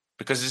rural,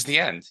 because it's the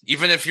end.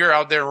 Even if you're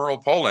out there in rural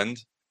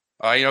Poland,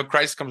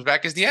 Christ comes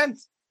back is the end.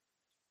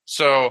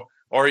 So,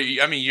 you're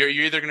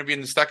either going to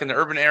be stuck in the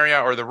urban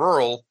area or the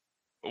rural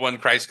when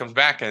Christ comes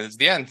back, and it's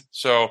the end.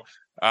 So,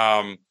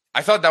 I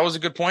thought that was a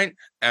good point,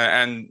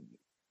 and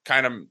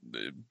kind of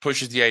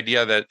pushes the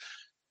idea that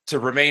to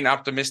remain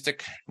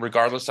optimistic,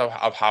 regardless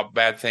of how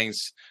bad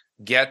things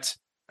get.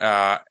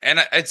 And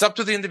it's up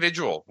to the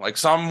individual. Like,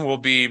 some will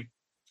be,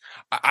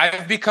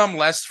 I've become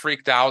less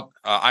freaked out.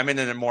 I'm in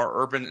a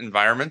more urban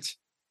environment,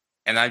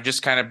 and I've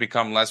just kind of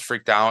become less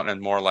freaked out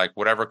and more like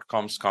whatever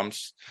comes.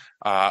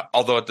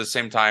 Although at the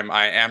same time,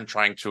 I am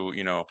trying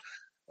to,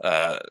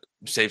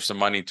 save some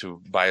money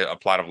to buy a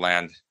plot of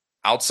land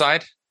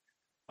outside.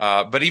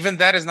 But even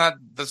that is not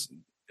this.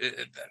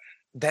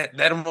 That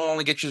will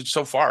only get you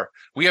so far.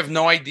 We have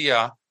no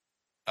idea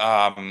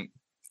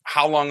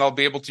how long I'll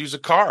be able to use a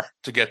car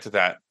to get to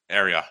that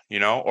area,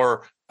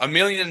 or a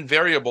million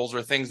variables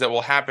or things that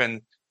will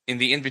happen in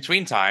the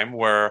in-between time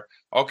where,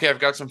 okay, I've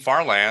got some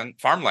farmland,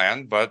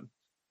 but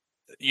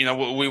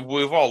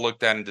we've all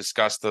looked at and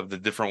discussed of the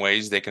different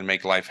ways they can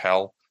make life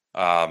hell.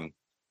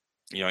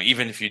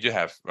 Even if you do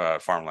have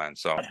farmland.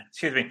 So,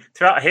 excuse me,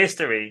 throughout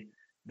history,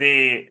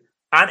 the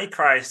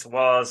Antichrist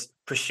was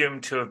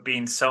presumed to have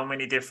been so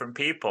many different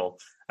people.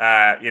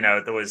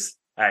 There was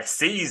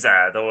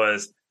Caesar, there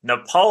was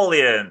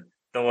Napoleon,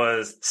 there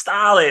was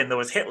Stalin, there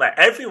was Hitler.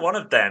 Every one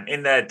of them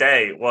in their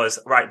day was,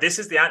 right, this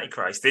is the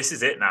Antichrist. This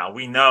is it now.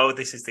 We know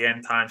this is the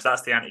end times.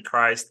 That's the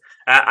Antichrist.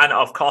 And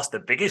of course, the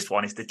biggest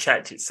one is the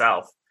church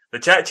itself. The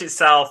church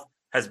itself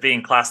has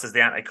been classed as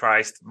the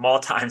Antichrist more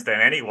times than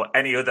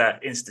any other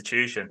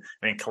institution,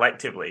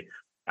 collectively.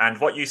 And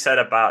what you said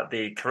about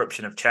the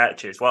corruption of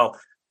churches, well,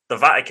 the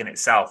Vatican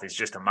itself is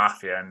just a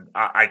mafia, and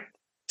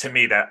to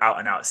me, they're out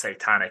and out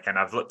satanic. And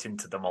I've looked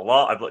into them a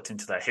lot. I've looked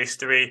into their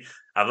history.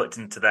 I've looked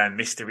into their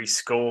mystery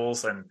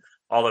schools and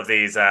all of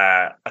these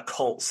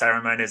occult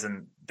ceremonies,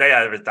 and they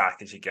are as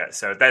dark as you get.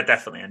 So they're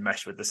definitely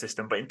enmeshed with the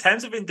system. But in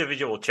terms of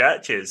individual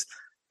churches,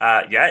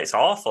 it's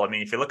awful.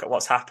 If you look at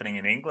what's happening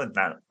in England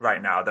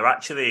right now,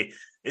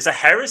 it's a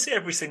heresy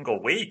every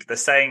single week. They're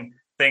saying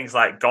things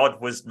like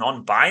God was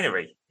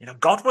non-binary.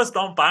 God was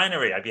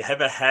non-binary. Have you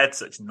ever heard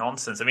such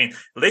nonsense?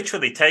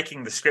 Literally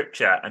taking the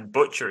scripture and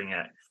butchering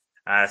it.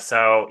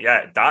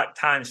 Dark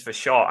times for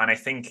sure. And I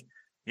think,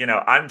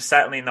 I'm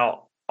certainly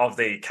not of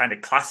the kind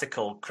of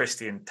classical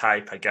Christian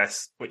type, I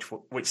guess,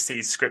 which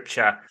sees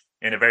scripture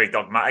in a very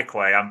dogmatic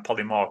way. I'm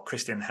probably more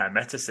Christian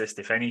hermeticist,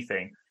 if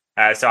anything.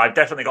 So I've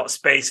definitely got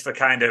space for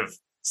kind of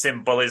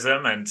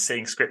symbolism and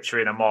seeing scripture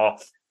in a more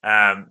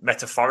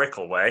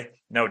metaphorical way,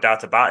 no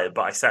doubt about it.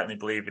 But I certainly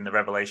believe in the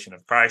revelation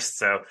of Christ.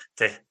 So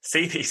to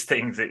see these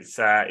things,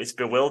 it's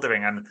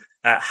bewildering. And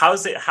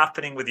how's it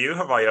happening with you,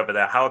 Hrvoje, over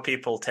there? How are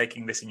people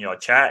taking this in your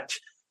church?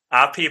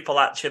 Are people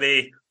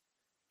actually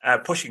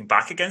pushing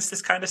back against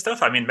this kind of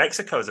stuff? I mean,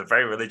 Mexico is a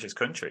very religious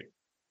country.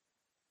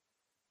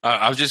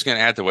 I was just going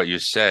to add to what you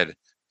said.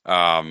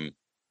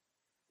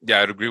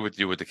 Yeah, I'd agree with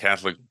you with the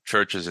Catholic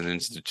Church as an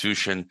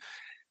institution.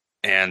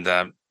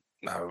 And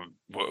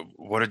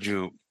what did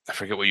you? I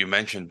forget what you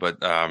mentioned, but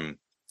the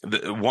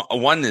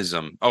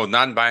oneism. Oh,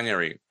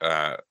 non-binary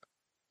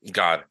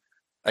God.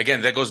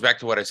 Again, that goes back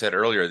to what I said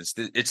earlier.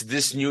 It's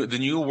this the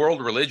new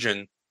world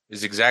religion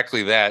is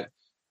exactly that,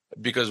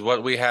 because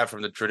what we have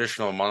from the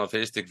traditional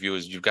monotheistic view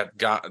is you've got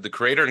God, the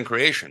creator and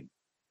creation.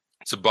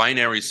 It's a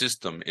binary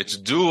system. It's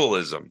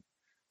dualism.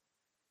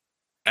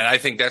 And I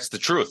think that's the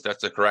truth.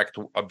 That's the correct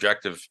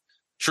objective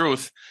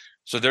truth.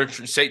 So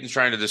Satan's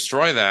trying to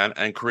destroy that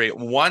and create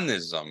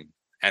oneism.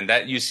 And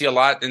that you see a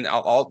lot in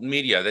alt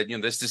media, that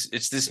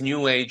it's this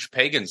new age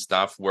pagan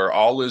stuff where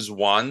all is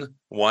one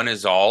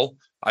is all.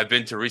 I've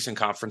been to recent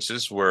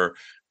conferences where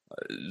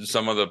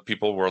some of the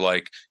people were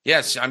like,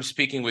 yes, I'm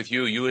speaking with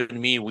you, you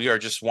and me, we are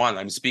just one.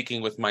 I'm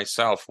speaking with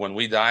myself. When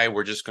we die,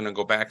 we're just going to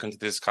go back into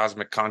this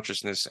cosmic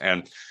consciousness.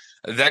 And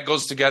that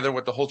goes together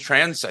with the whole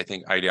trans, I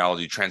think,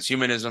 ideology,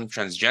 transhumanism,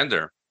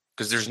 transgender,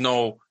 because there's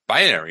no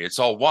binary. It's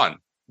all one.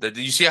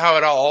 You see how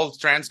it all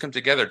trans come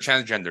together: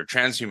 transgender,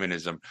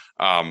 transhumanism,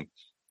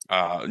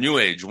 new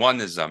age,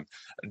 oneism.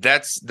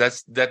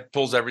 That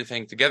pulls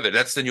everything together.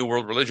 That's the new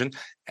world religion.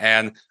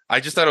 And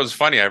I just thought it was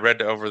funny. I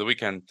read over the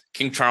weekend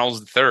King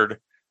Charles III.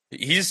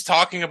 He's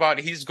talking about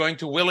he's going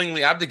to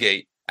willingly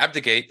abdicate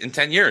in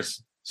 10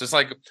 years. So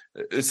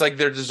it's like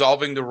they're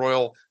dissolving the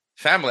royal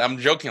family. I'm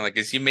joking. Like,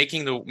 is he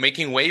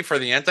making way for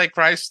the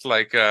Antichrist?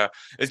 Like,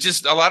 it's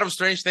just a lot of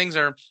strange things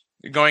are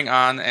going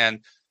on.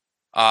 And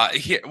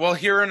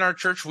here in our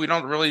church, we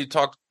don't really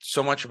talk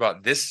so much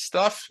about this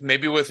stuff.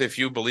 Maybe with a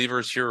few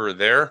believers here or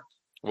there,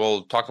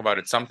 we'll talk about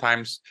it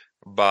sometimes.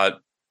 But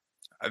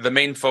the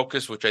main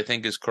focus, which I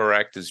think is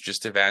correct, is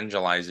just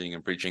evangelizing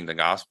and preaching the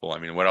gospel. I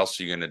mean, what else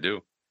are you going to do?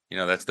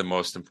 That's the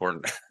most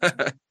important.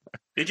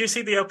 Did you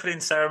see the opening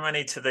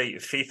ceremony to the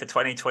FIFA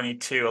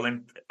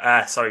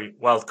 2022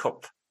 World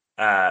Cup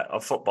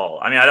of football?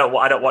 I mean, I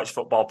don't watch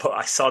football, but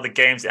I saw the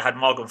games. It had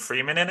Morgan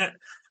Freeman in it,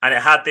 and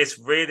it had this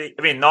really.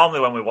 I mean, normally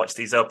when we watch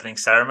these opening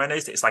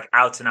ceremonies, it's like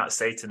out and out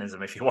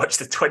Satanism. If you watch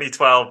the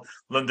 2012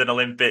 London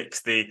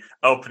Olympics, the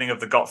opening of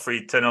the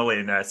Gottfried Tunnel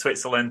in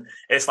Switzerland,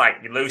 it's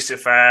like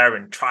Lucifer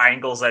and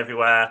triangles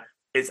everywhere.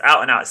 It's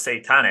out and out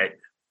satanic.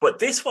 But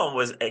this one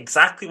was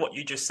exactly what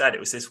you just said. It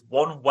was this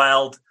one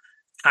world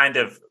kind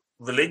of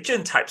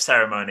religion type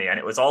ceremony, and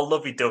it was all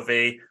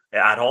lovey-dovey.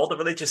 It had all the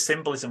religious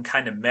symbolism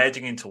kind of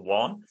merging into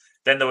one.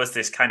 Then there was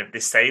this kind of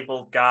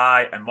disabled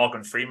guy, and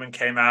Morgan Freeman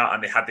came out,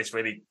 and they had this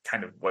really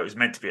kind of what was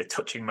meant to be a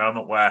touching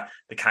moment where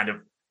they kind of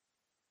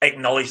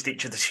acknowledged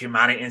each other's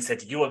humanity and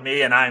said, you are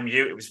me and I'm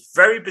you. It was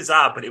very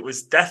bizarre, but it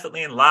was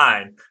definitely in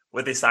line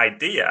with this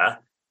idea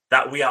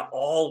that we are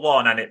all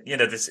one. And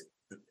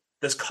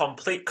there's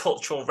complete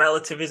cultural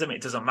relativism.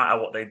 It doesn't matter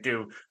what they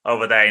do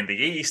over there in the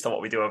East or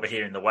what we do over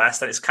here in the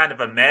West. And it's kind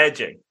of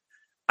emerging.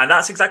 And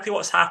that's exactly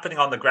what's happening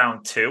on the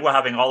ground too. We're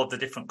having all of the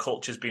different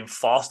cultures being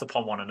forced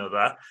upon one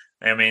another.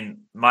 I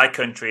mean, my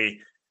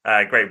country,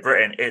 Great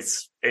Britain,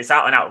 it's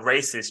out and out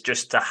racist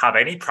just to have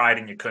any pride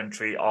in your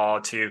country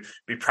or to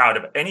be proud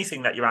of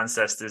anything that your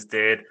ancestors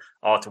did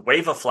or to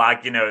wave a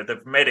flag.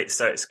 They've made it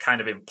so it's kind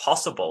of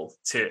impossible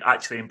to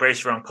actually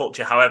embrace your own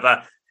culture.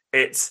 However,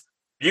 it's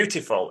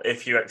beautiful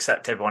if you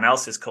accept everyone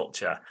else's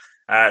culture.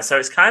 So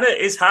it's kind of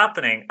is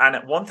happening.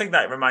 And one thing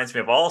that it reminds me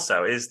of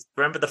also is,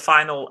 remember the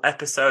final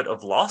episode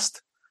of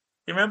Lost?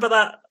 You remember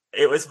that?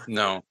 It was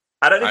no.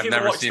 I don't know if I've you've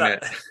never watched seen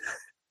that.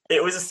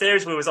 It was a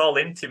series we was all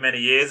into many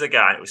years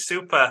ago. And it was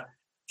super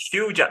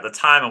huge at the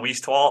time, and we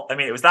used to all. I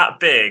mean, it was that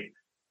big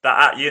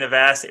that at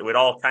university we'd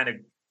all kind of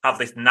have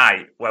this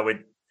night where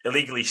we'd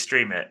illegally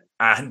stream it,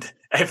 and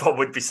everyone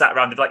would be sat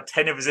around. There'd like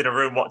 10 of us in a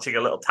room watching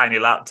a little tiny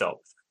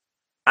laptop.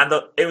 And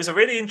it was a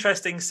really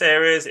interesting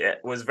series. It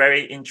was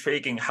very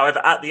intriguing.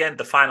 However, at the end,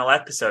 the final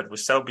episode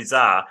was so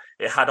bizarre.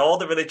 It had all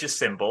the religious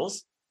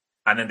symbols,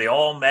 and then they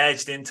all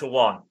merged into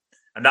one.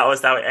 And that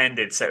was how it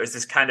ended. So it was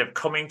this kind of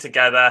coming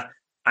together,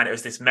 and it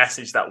was this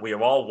message that we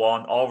are all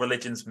one, all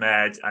religions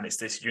merge, and it's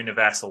this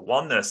universal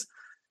oneness.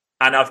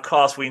 And of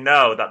course, we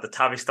know that the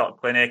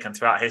Tavistock Clinic and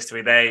throughout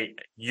history, they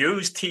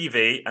use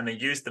TV and they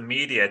use the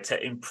media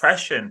to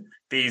impression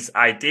these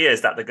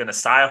ideas that they're going to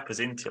psyop us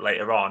into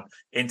later on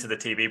into the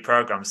TV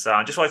program. So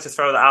I just wanted to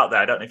throw that out there.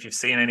 I don't know if you've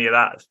seen any of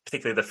that,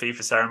 particularly the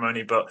FIFA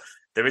ceremony, but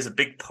there is a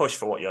big push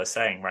for what you're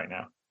saying right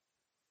now.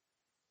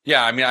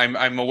 Yeah, I mean,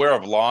 I'm aware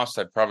of Lost.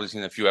 I've probably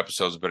seen a few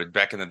episodes, but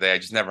back in the day, I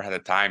just never had the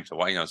time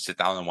to sit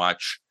down and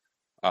watch.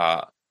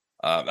 I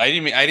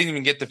didn't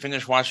even get to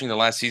finish watching the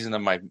last season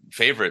of my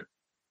favorite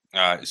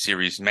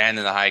series, Man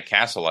in the High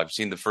Castle. I've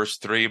seen the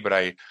first 3,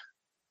 but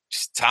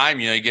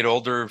you get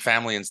older,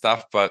 family and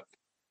stuff. But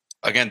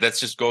again, that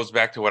just goes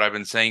back to what I've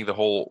been saying, the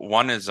whole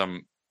oneism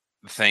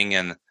thing.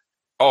 And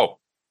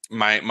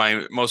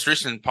my most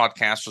recent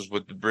podcast was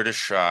with the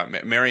British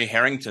Mary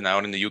Harrington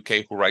out in the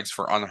UK, who writes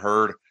for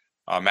Unheard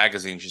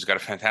magazine. She's got a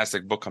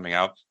fantastic book coming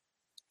out,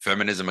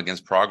 Feminism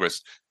Against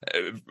Progress.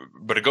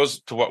 But it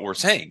goes to what we're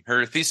saying.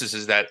 Her thesis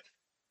is that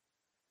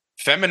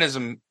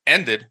feminism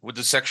ended with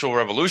the sexual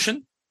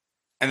revolution,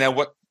 and that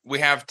what we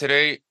have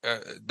today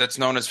that's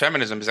known as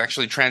feminism is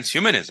actually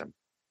transhumanism.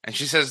 And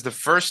she says the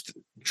first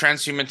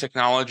transhuman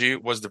technology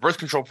was the birth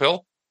control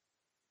pill,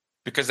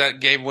 because that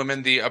gave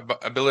women the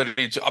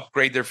ability to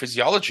upgrade their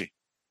physiology,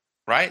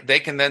 right? They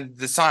can then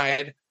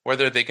decide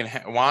whether they can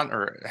want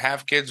or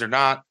have kids or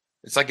not.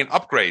 It's like an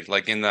upgrade,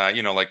 like in the,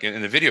 like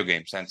in the video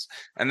game sense.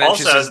 And then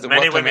also, she says,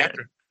 many women,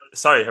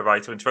 sorry,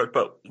 Hrvoje, to interrupt,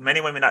 but many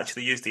women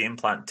actually use the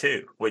implant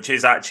too, which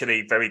is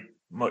actually very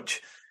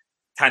much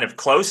kind of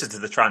closer to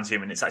the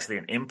transhuman. It's actually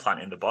an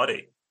implant in the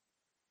body.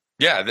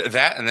 Yeah,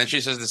 that. And then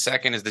she says the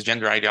second is the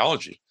gender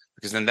ideology.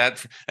 Because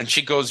then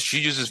she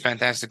uses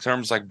fantastic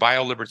terms like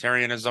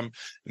bio-libertarianism,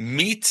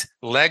 meet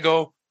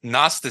Lego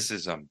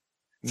Gnosticism,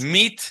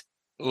 meet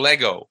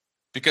Lego.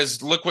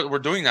 Because look what we're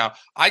doing now.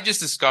 I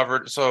just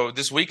discovered, so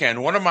this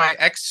weekend, one of my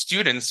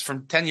ex-students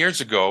from 10 years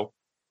ago,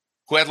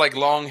 who had like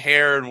long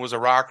hair and was a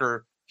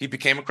rocker, he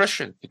became a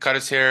Christian. He cut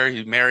his hair.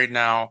 He's married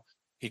now.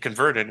 He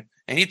converted.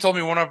 And he told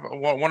me one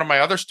of my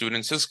other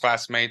students, his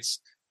classmates,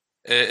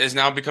 is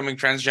now becoming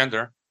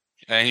transgender.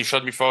 And he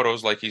showed me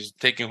photos, like he's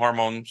taking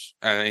hormones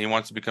and he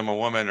wants to become a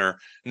woman, or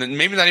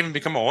maybe not even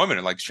become a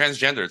woman, like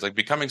transgender. It's like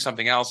becoming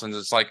something else. And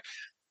it's like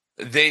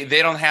they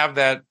don't have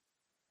that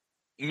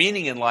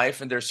meaning in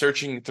life, and they're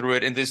searching through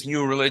it in this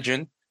new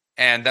religion,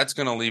 and that's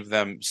going to leave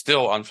them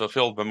still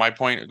unfulfilled. But my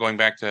point, going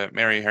back to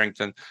Mary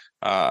Harrington,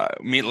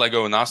 meet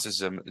Lego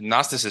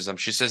Gnosticism,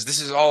 she says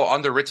this is all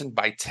underwritten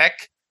by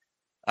tech,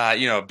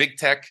 big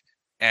tech,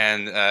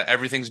 and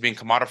everything's being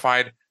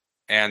commodified.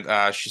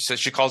 And she says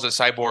she calls it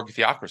cyborg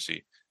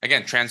theocracy.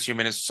 Again,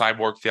 transhumanist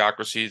cyborg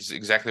theocracy is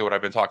exactly what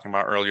I've been talking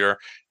about earlier.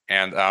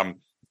 And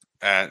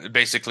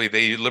basically,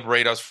 they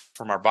liberate us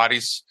from our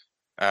bodies.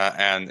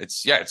 And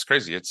it's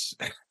crazy. It's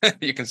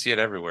you can see it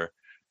everywhere.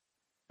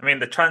 I mean,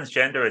 the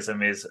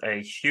transgenderism is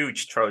a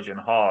huge Trojan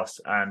horse,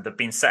 and they've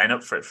been setting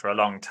up for it for a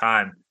long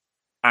time.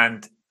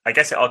 And I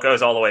guess it all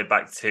goes all the way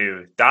back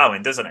to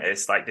Darwin, doesn't it?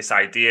 It's like this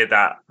idea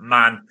that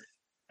man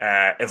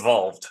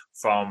evolved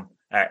from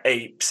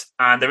apes,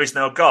 and there is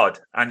no God,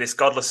 and this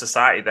godless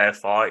society,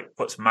 therefore, it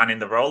puts man in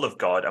the role of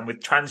God. And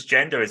with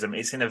transgenderism,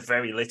 it's in a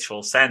very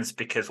literal sense,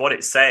 because what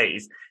it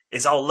says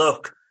is, oh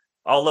look,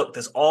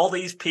 there's all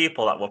these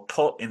people that were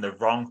put in the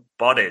wrong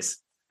bodies.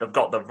 They've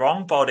got the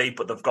wrong body,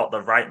 but they've got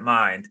the right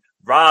mind,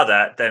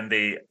 rather than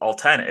the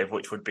alternative,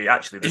 which would be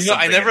actually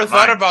I never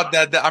thought about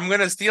that. I'm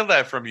going to steal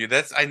that from you.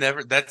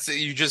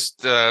 You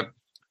just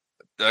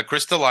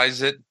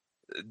crystallize it,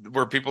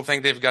 where people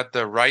think they've got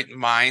the right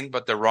mind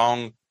but the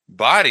wrong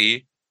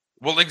body.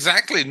 Well,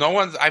 exactly.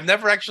 I've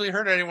never actually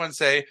heard anyone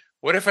say,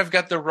 what if I've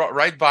got the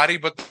right body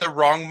but the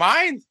wrong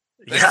mind?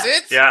 That's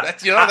it. Yeah.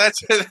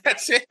 That's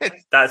it.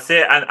 That's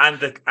it.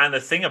 And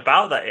the thing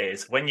about that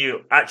is, when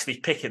you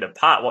actually pick it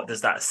apart, what does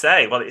that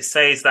say? Well, it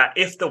says that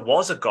if there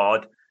was a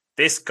God,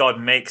 this God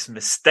makes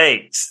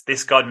mistakes.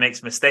 This God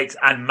makes mistakes,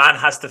 and man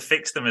has to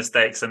fix the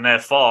mistakes, and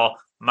therefore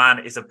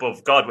man is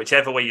above God.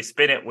 Whichever way you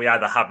spin it, we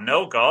either have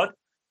no God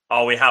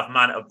or we have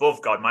man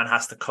above God. Man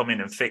has to come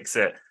in and fix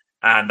it.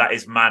 And that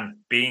is man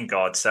being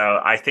God.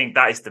 So I think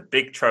that is the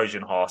big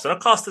Trojan horse. And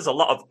of course, there's a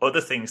lot of other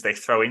things they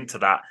throw into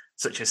that,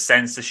 such as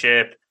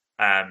censorship,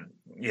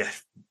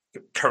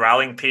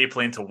 corralling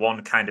people into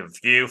one kind of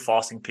view,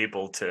 forcing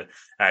people to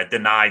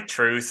deny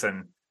truth,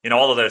 and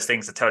all of those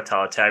things are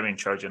totalitarian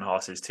Trojan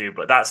horses too.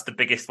 But that's the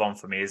biggest one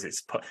for me, is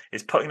it's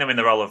putting them in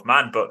the role of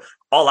man. But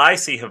all I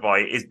see,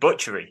 Hrvoje, is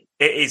butchery.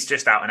 It is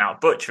just out and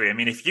out butchery. I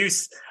mean,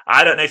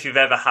 I don't know if you've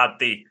ever had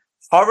the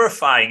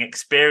horrifying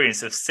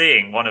experience of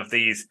seeing one of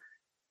these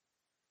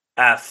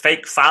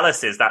fake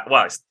phalluses that,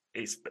 well,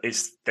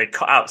 it's they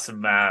cut out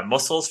some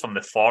muscles from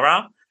the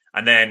forearm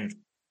and then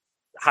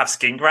have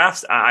skin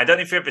grafts. I don't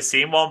know if you've ever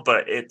seen one,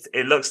 but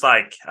it looks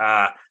like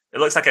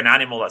an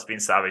animal that's been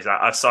savaged.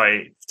 I'm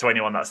sorry to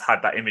anyone that's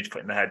had that image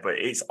put in the head, but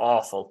it's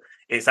awful.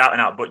 It's out and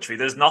out butchery.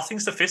 There's nothing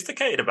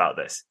sophisticated about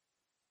this.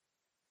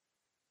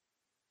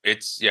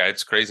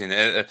 It's crazy.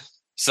 And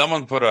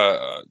someone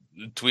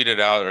tweeted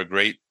out a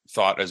great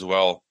thought as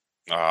well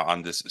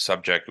on this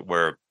subject,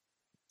 where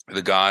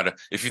the God,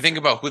 if you think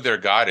about who their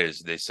God is,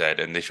 they said,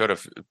 and they showed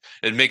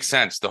it makes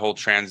sense. The whole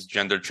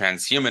transgender,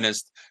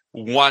 transhumanist,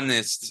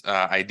 oneness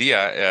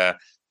idea,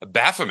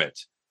 Baphomet.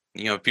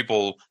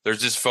 People,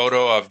 there's this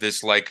photo of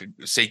this like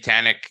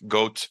satanic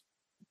goat,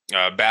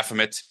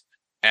 Baphomet,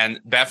 and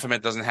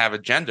Baphomet doesn't have a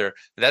gender.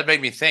 That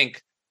made me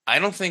think, I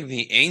don't think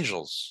the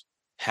angels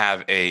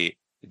have a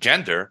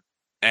gender.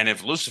 And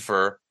if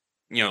Lucifer's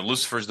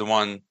the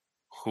one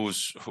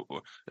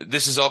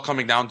this is all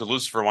coming down to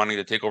Lucifer wanting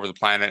to take over the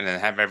planet and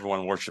have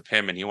everyone worship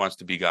him, and he wants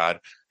to be God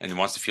and he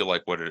wants to feel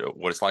like what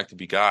it's like to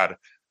be God.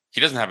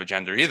 He doesn't have a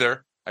gender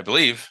either, I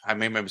believe. I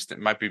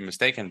might be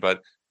mistaken,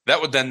 but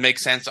that would then make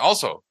sense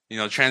also.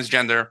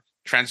 Transgender,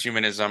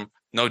 transhumanism,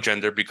 no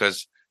gender,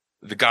 because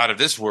the God of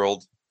this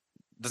world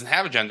doesn't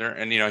have a gender,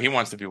 and he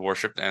wants to be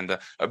worshipped, and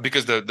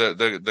because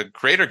the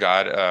creator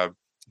God, I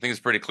think it's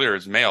pretty clear,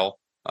 is male.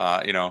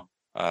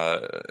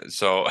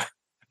 So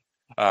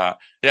yeah.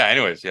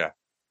 Anyways, yeah.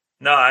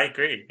 No, I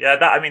agree. Yeah,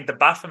 the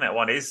Baphomet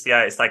one is,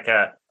 it's like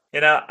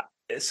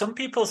some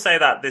people say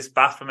that this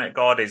Baphomet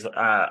god is,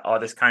 or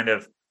this kind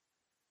of,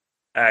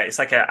 it's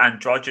like an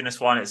androgynous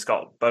one. It's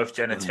got both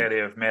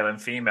genitalia of male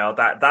and female.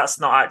 That's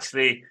not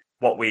actually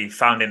what we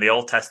found in the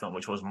Old Testament,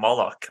 which was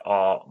Moloch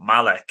or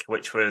Malek,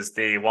 which was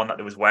the one that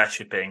they was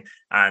worshipping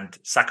and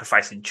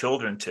sacrificing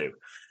children to.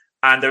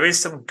 And there is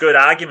some good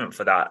argument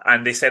for that.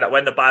 And they say that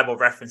when the Bible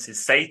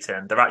references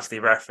Satan, they're actually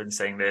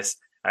referencing this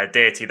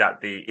deity that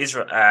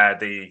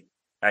the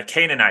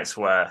Canaanites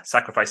were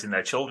sacrificing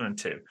their children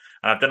to. And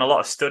I've done a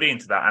lot of study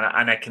into that,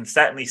 and I can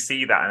certainly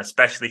see that. And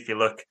especially if you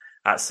look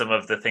at some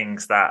of the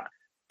things that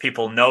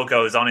people know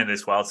goes on in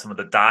this world, some of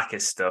the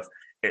darkest stuff,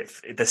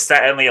 there's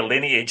certainly a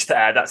lineage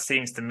there that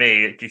seems to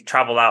me, if you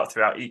travel out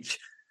throughout each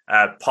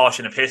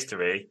portion of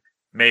history,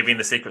 maybe in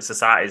the secret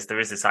societies, there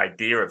is this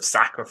idea of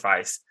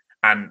sacrifice.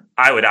 And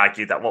I would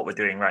argue that what we're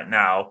doing right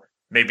now,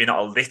 maybe not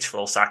a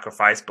literal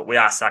sacrifice, but we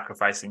are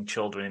sacrificing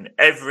children in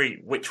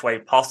every which way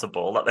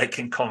possible that they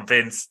can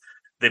convince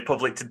the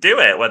public to do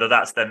it, whether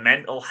that's their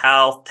mental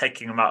health,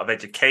 taking them out of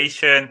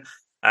education,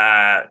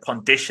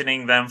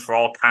 conditioning them for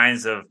all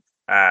kinds of,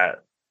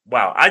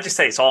 I just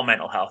say it's all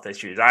mental health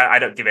issues. I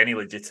don't give any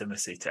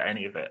legitimacy to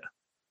any of it.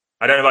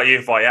 I don't know about you,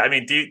 Hrvoje. I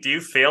mean, do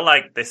you feel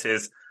like this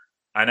is,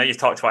 I know you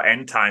talked about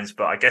end times,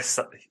 but I guess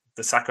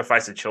the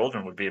sacrifice of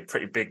children would be a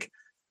pretty big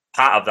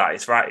part of that.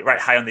 It's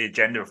right high on the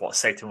agenda of what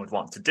Satan would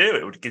want to do.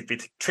 It would be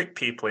to trick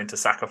people into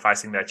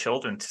sacrificing their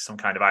children to some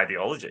kind of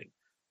ideology.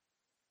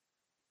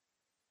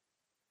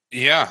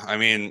 Yeah, I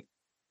mean,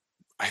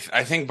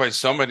 I think by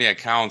so many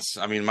accounts,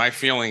 I mean, my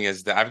feeling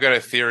is that I've got a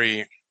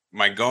theory,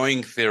 my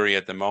going theory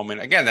at the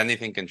moment. Again,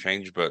 anything can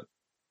change, but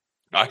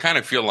I kind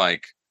of feel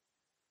like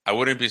I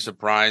wouldn't be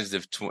surprised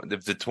if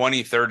the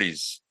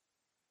 2030s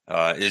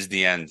is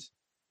the end,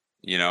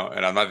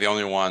 and I'm not the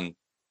only one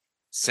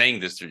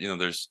saying this.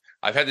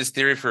 I've had this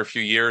theory for a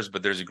few years,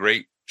 but there's a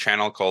great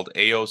channel called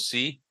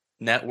AOC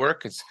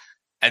Network.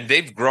 And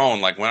they've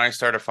grown. Like when I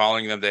started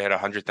following them, they had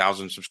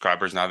 100,000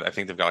 subscribers. Now I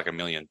think they've got like 1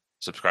 million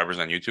subscribers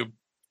on YouTube.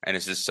 And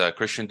it's this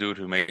Christian dude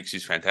who makes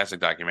these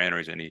fantastic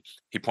documentaries. And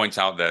he points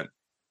out that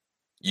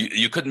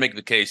you could make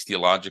the case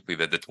theologically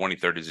that the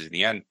 2030s is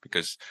the end,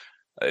 because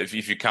if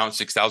you count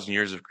 6,000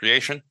 years of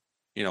creation,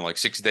 like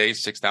 6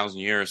 days, 6,000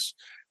 years,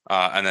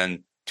 and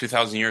then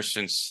 2,000 years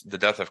since the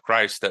death of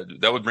Christ,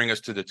 that would bring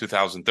us to the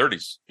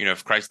 2030s.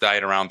 If Christ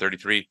died around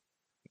 33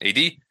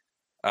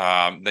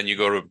 AD, then you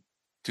go to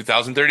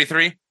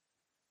 2033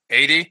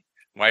 AD.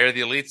 Why are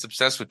the elites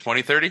obsessed with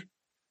 2030?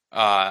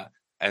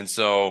 And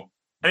so,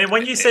 I mean,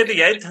 when you say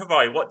the end,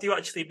 Hrvoje, what do you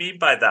actually mean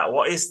by that?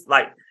 What is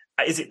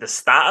is it the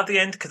start of the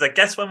end? Because I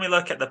guess when we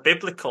look at the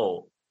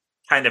biblical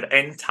kind of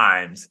end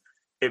times,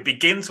 it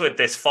begins with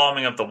this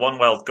forming of the one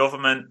world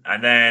government,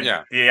 and then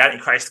the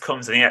Antichrist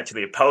comes and he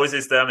actually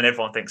opposes them, and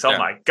everyone thinks, oh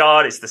my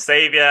God, it's the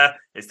savior,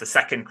 it's the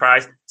second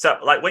Christ. So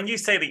when you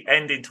say the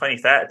end in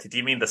 2030, do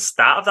you mean the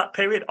start of that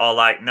period? Or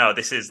no,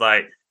 this is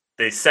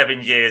the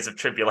 7 years of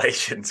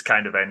tribulations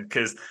kind of end?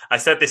 Because I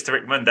said this to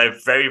Rick Munn, they're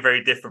very,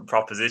 very different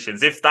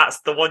propositions. If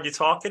that's the one you're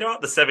talking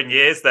about, the 7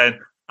 years, then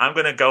I'm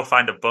going to go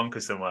find a bunker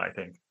somewhere, I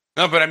think.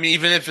 No, but I mean,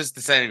 even if it's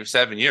the same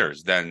 7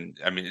 years, then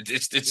I mean,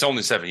 it's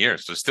only 7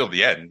 years, so it's still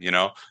the end,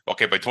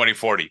 Okay, by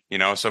 2040,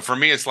 So for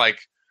me, it's like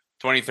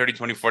 2030,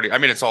 2040. I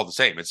mean, it's all the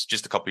same. It's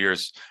just a couple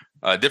years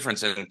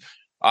difference. And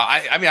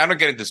I mean, I don't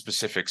get into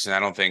specifics, and I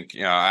don't think,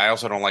 I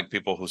also don't like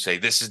people who say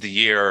this is the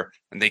year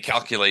and they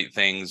calculate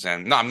things.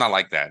 And no, I'm not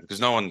like that, because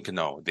no one can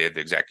know the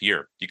exact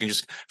year. You can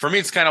just, for me,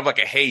 it's kind of like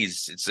a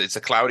haze. It's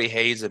a cloudy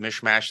haze, a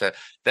mishmash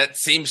that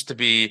seems to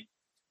be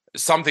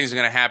something's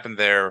going to happen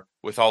there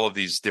with all of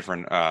these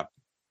different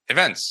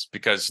events,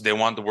 because they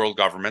want the world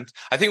government.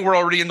 I think we're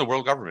already in the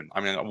world government.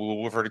 I mean,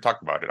 we've already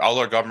talked about it. All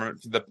our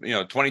government,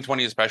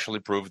 2020 especially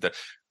proved that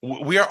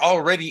we are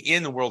already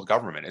in the world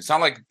government. It's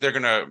not like they're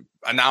going to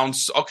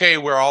announce, okay,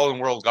 we're all in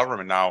world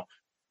government now.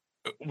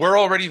 We're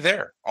already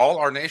there. All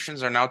our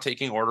nations are now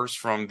taking orders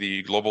from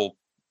the global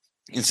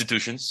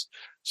institutions.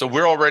 So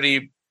we're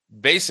already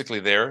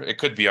basically there. It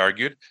could be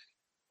argued.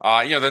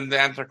 Then the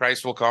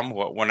Antichrist will come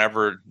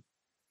whenever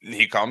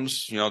he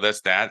comes,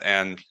 that's that.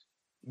 And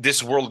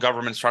this world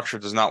government structure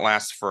does not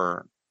last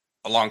for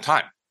a long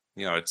time.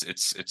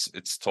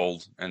 It's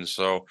told. And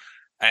so,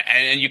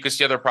 and you can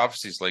see other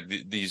prophecies like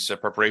these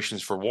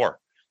preparations for war.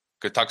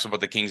 It talks about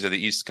the kings of the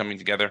East coming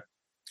together,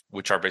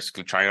 which are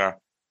basically China,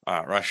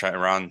 Russia,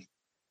 Iran,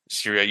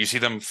 Syria. You see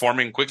them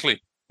forming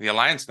quickly, the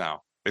alliance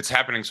now. It's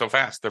happening so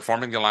fast. They're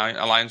forming the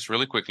alliance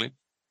really quickly.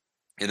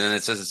 And then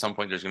it says at some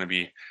point there's going to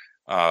be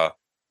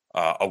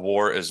a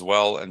war as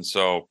well. And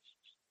so,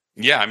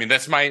 yeah, I mean,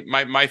 that's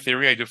my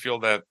theory. I do feel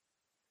that,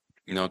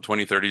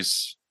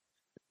 2030s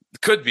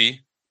could be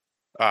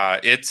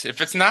it.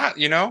 If it's not,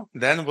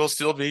 then we'll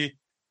still be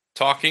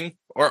talking,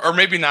 or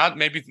maybe not.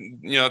 Maybe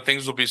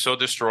things will be so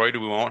destroyed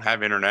we won't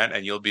have internet,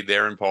 and you'll be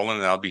there in Poland,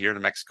 and I'll be here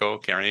in Mexico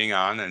carrying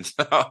on, and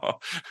so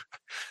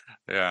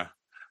yeah.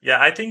 Yeah,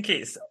 I think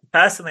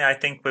I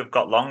think we've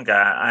got longer,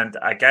 and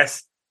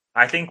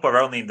I think we're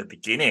only in the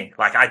beginning.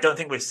 Like, I don't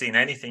think we've seen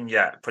anything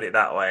yet, put it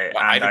that way.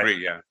 I'd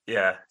agree, yeah.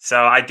 Yeah.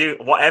 So I do,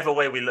 whatever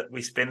way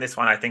we spin this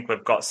one, I think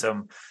we've got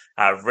some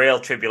real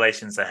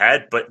tribulations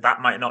ahead, but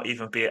that might not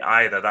even be it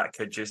either. That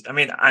could just, I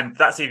mean, and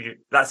that's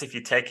if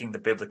you're taking the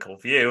biblical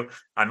view.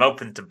 I'm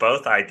open to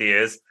both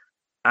ideas.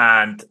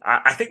 And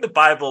I think the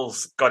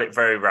Bible's got it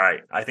very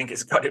right. I think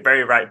it's got it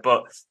very right.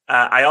 But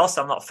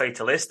I'm not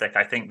fatalistic.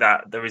 I think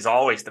that there is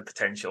always the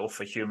potential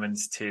for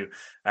humans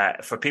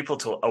for people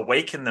to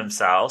awaken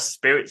themselves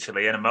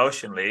spiritually and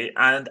emotionally.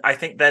 And I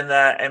think then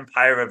the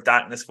empire of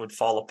darkness would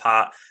fall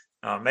apart.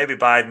 Maybe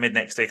by mid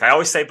next week. I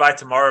always say by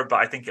tomorrow, but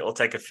I think it will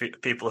take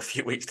people a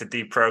few weeks to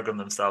deprogram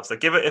themselves. So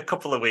give it a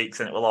couple of weeks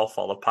and it will all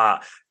fall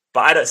apart.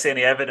 But I don't see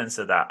any evidence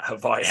of that,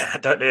 Hrvoje. I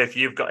don't know if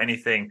you've got any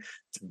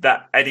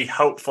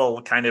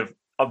hopeful kind of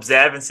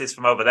observances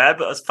from over there.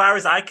 But as far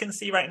as I can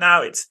see right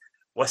now,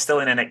 we're still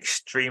in an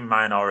extreme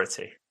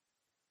minority.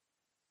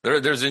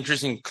 There's an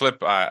interesting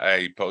clip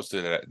I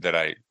posted that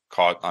I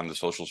caught on the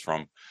socials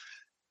from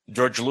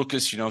George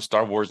Lucas,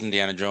 Star Wars,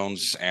 Indiana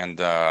Jones, and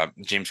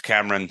James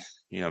Cameron,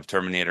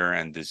 Terminator,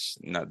 and this,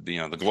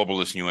 the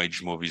globalist New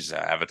Age movies,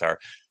 Avatar.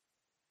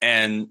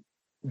 And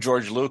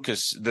George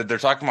Lucas, they're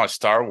talking about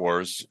Star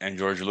Wars, and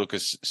George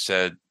Lucas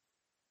said,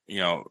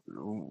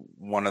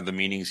 one of the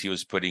meanings he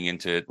was putting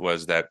into it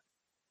was that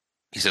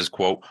he says,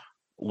 quote,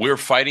 "We're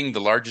fighting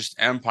the largest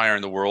empire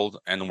in the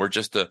world, and we're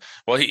just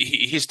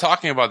he's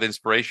talking about the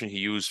inspiration he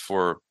used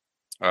for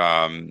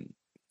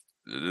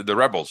the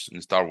rebels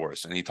in Star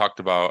Wars, and he talked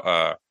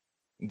about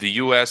the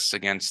U.S.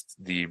 against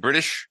the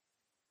British,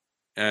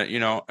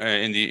 in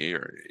the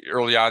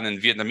early on,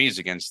 and Vietnamese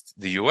against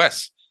the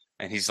U.S.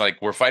 And he's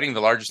like, we're fighting the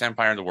largest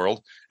empire in the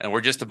world, and we're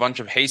just a bunch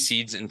of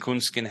hayseeds in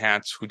coonskin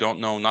hats who don't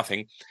know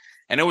nothing.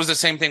 And it was the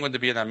same thing with the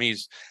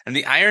Vietnamese. And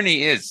the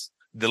irony is,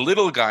 the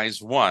little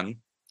guys won,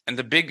 and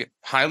the big,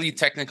 highly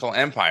technical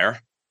empire,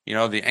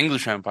 the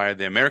English empire,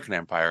 the American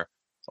empire,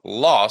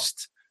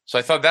 lost. So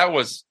I thought that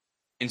was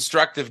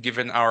instructive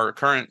given our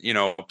current,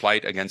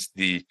 plight against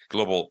the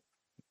global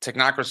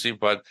technocracy.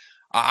 But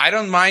I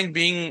don't mind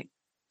being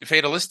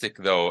fatalistic,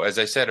 though. As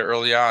I said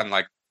early on,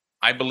 like,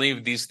 I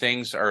believe these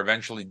things are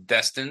eventually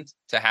destined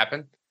to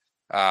happen,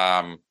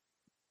 and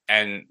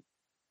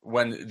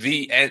when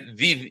the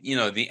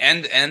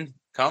end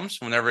comes,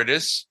 whenever it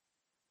is,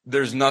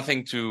 there's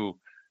nothing to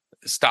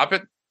stop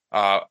it.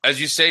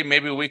 As you say,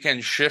 maybe we can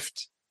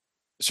shift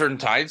certain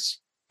tides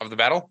of the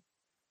battle,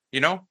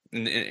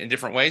 in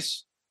different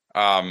ways,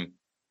 or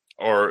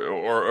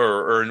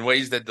in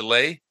ways that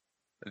delay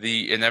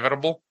the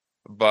inevitable.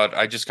 But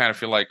I just kind of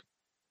feel like,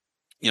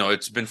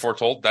 it's been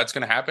foretold that's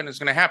going to happen. It's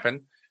going to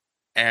happen.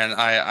 And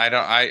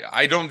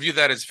I don't view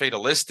that as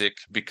fatalistic,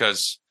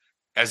 because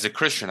as a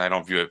Christian, I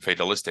don't view it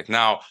fatalistic.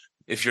 Now,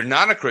 if you're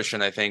not a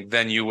Christian, I think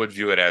then you would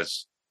view it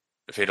as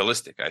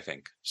fatalistic, I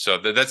think. So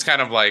that's kind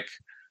of like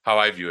how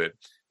I view it.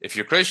 If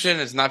you're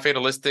Christian, it's not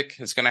fatalistic.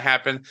 It's going to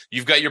happen.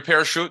 You've got your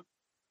parachute.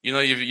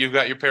 You've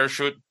got your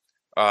parachute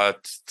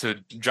to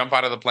jump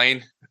out of the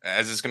plane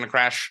as it's going to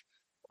crash.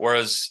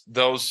 Whereas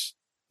those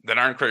that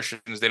aren't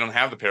Christians, they don't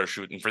have the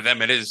parachute. And for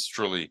them, it is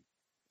truly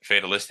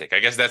fatalistic. I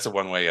guess that's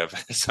one way of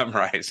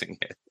summarizing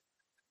it.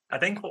 I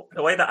think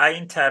the way that I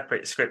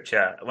interpret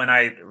scripture when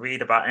I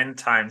read about end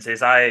times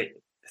is I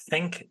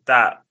think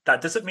that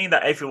doesn't mean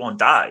that everyone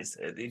dies.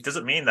 It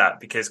doesn't mean that,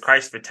 because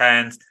Christ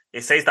returns.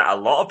 It says that a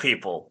lot of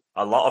people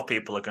are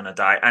going to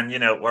die. And,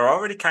 we're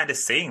already kind of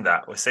seeing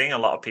that. We're seeing a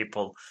lot of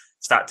people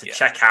start to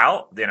check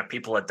out.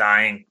 People are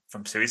dying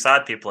from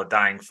suicide. People are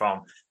dying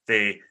from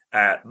the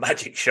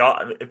magic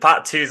shot.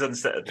 Part two's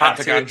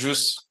Pentagon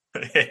juice.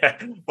 Yeah.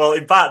 Well,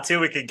 in part two,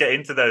 we can get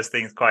into those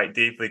things quite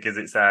deeply, because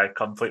it's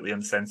completely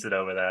uncensored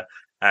over there.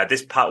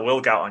 This part will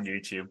go out on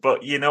YouTube,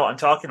 but you know what I'm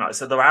talking about.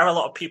 So there are a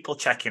lot of people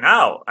checking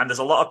out, and there's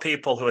a lot of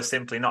people who are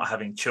simply not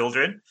having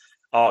children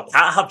or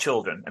can't have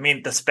children. I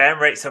mean, the sperm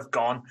rates have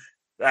gone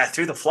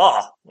through the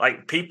floor.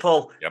 Like,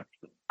 people, yep.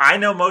 I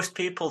know most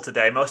people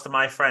today, most of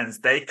my friends,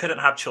 they couldn't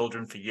have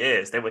children for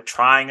years. They were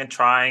trying and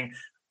trying.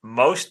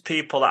 Most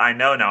people that I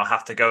know now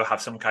have to go have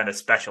some kind of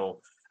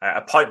special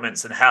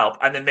appointments and help,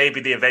 and then maybe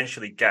they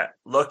eventually get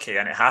lucky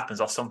and it happens,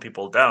 or some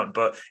people don't.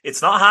 But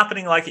it's not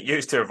happening like it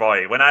used to,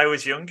 Hrvoje. When I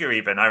was younger,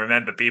 even, I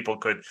remember people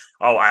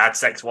I had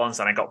sex once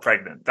and I got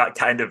pregnant, that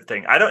kind of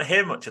thing. I don't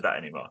hear much of that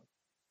anymore.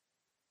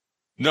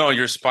 No,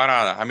 you're spot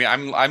on. I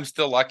mean, I'm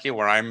still lucky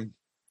where I'm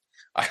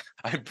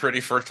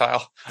pretty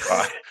fertile.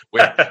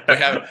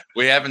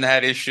 We haven't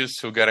had issues.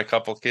 Who got a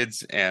couple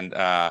kids, and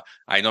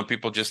I know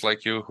people just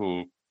like you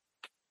who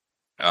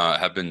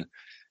have been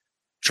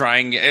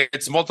trying.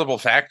 It's multiple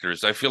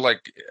factors. I feel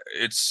like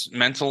it's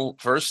mental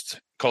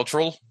first,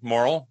 cultural,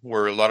 moral,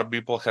 where a lot of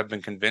people have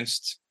been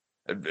convinced.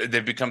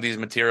 They've become these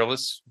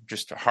materialists,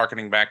 just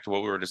harkening back to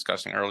what we were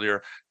discussing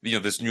earlier,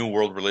 this new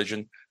world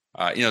religion,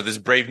 This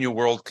Brave New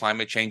World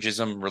climate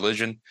changeism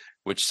religion,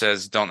 which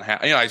says don't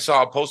have. I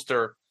saw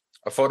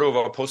a photo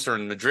of a poster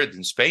in Madrid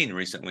in Spain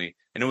recently,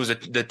 and it was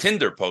the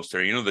Tinder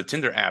poster. The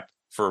Tinder app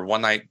for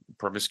one night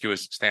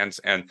promiscuous stands,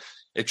 and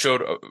it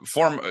showed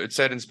it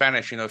said in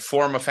Spanish,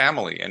 form a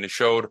family, and it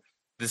showed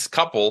this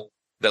couple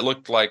that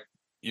looked like,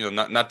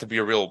 not to be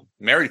a real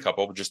married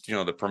couple, but just,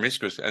 the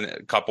promiscuous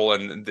couple,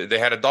 and they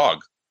had a dog,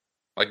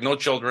 like no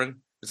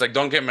children. It's like,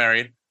 don't get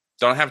married,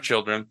 don't have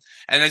children.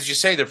 And as you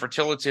say, the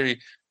fertility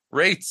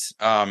rates,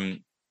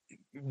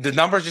 the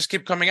numbers just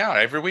keep coming out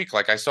every week.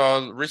 Like I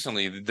saw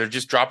recently, they're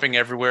just dropping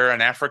everywhere.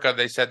 In Africa,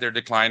 they said they're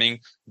declining.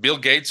 Bill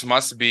Gates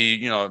must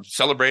be,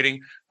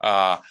 celebrating.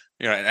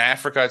 In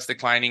Africa, it's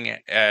declining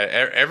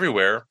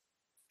everywhere.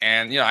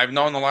 And, I've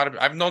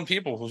known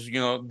people who's,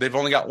 they've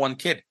only got one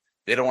kid.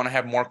 They don't want to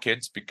have more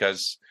kids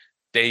because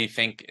they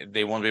think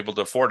they won't be able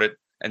to afford it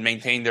and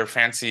maintain their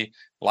fancy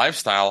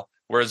lifestyle.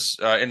 Whereas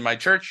in my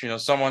church,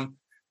 someone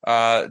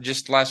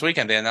just last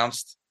weekend, they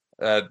announced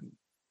they're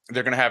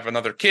going to have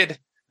another kid,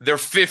 their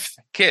fifth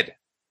kid.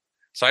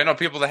 So I know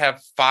people that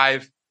have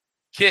 5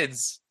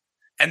 kids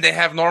and they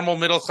have normal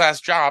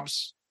middle-class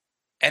jobs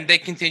and they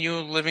continue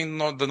living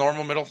the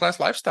normal middle-class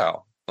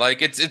lifestyle.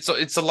 Like it's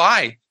a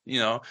lie,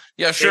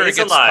 Yeah, sure, it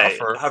gets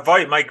tougher.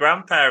 Hrvoje, my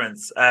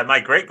grandparents, my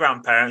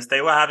great-grandparents,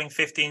 they were having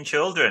 15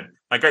 children.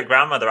 My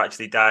great-grandmother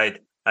actually died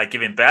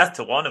giving birth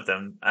to one of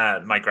them,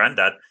 my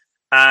granddad.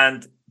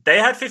 And they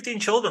had 15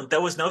 children.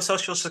 There was no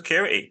social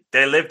security.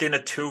 They lived in a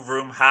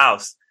 2-room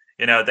house.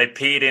 They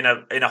peed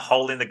in a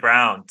hole in the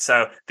ground.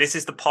 So this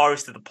is the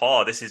poorest of the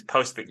poor. This is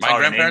post-Victorian My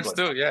grandparents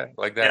England. too, yeah,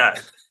 like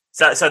that.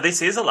 Yeah. So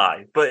this is a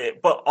lie.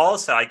 But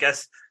also, I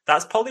guess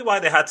that's probably why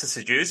they had to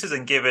seduce us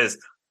and give us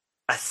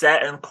a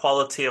certain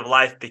quality of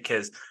life,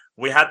 because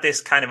we had this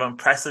kind of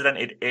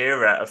unprecedented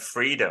era of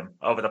freedom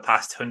over the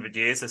past 100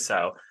 years or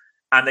so.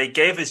 And they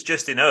gave us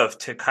just enough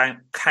to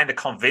kind of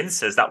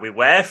convince us that we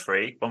were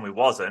free when we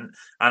wasn't,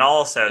 and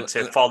also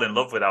to fall in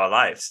love with our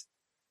lives,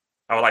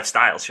 our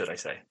lifestyle, should I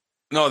say.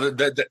 No,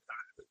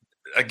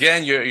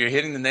 again, you're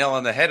hitting the nail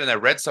on the head. And I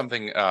read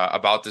something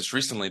about this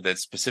recently that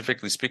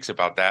specifically speaks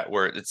about that,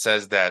 where it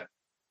says that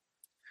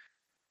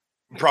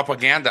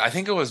propaganda, I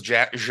think it was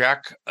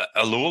Jacques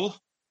Ellul,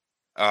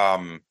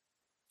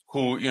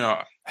 who,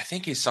 I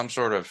think he's some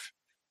sort of,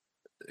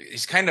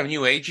 he's kind of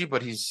new agey,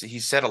 but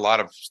he's said a lot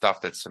of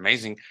stuff that's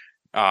amazing.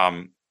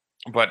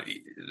 But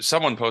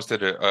someone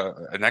posted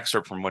an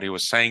excerpt from what he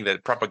was saying,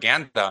 that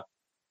propaganda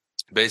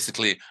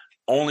basically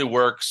only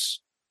works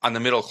on the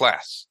middle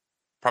class.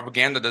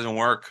 Propaganda doesn't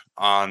work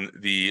on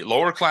the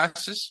lower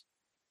classes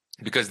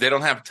because they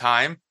don't have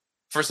time.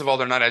 First of all,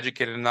 they're not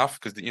educated enough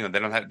because they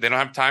don't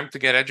have time to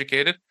get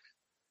educated,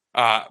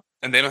 and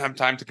they don't have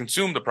time to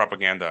consume the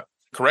propaganda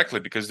correctly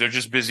because they're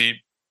just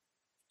busy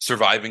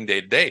surviving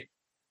day to day.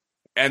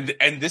 And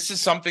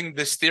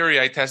this theory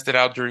I tested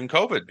out during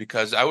COVID,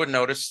 because I would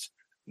notice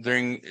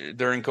during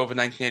COVID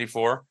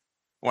 1984,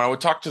 when I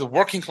would talk to the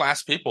working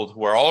class people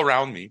who are all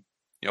around me,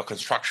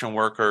 construction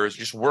workers,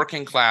 just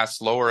working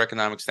class, lower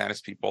economic status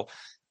people,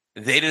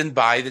 they didn't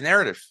buy the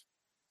narrative.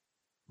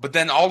 But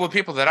then all the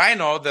people that I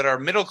know that are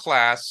middle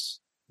class,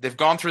 they've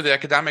gone through the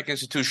academic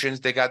institutions,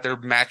 they got their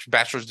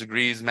bachelor's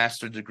degrees,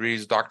 master's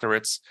degrees,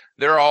 doctorates.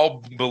 They're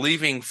all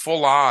believing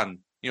full on,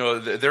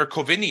 they're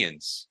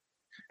Covinians.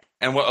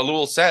 And what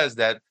Ellul says,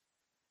 that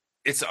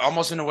it's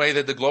almost in a way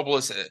that the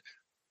globalists,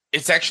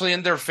 it's actually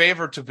in their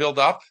favor to build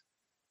up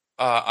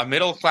a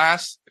middle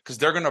class because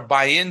they're going to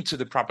buy into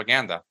the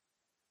propaganda.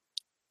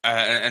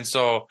 And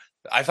so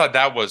I thought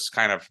that was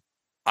kind of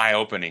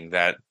eye-opening.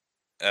 That,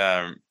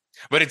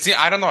 but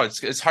I don't know.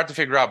 It's hard to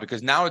figure out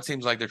because now it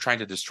seems like they're trying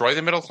to destroy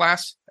the middle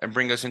class and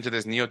bring us into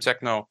this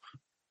neo-techno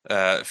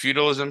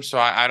feudalism. So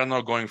I don't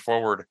know going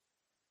forward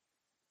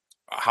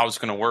how it's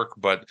going to work.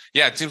 But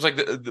yeah, it seems like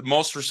the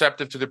most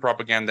receptive to the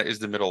propaganda is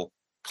the middle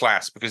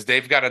class because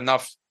they've got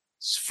enough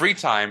free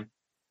time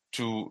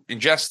to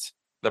ingest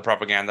the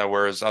propaganda,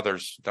 whereas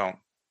others don't.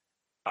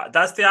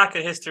 That's the arc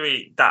of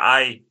history that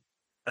I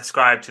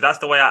ascribe to. That's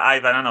the way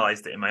I've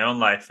analyzed it in my own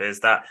life, is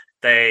that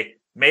they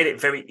made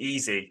it very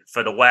easy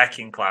for the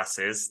working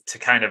classes to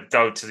kind of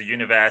go to the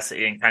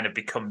university and kind of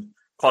become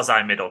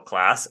quasi-middle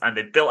class. And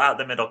they built out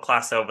the middle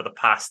class over the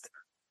past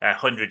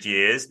 100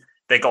 years.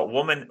 They got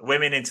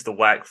women into the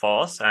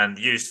workforce and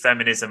used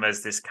feminism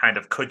as this kind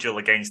of cudgel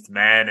against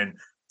men and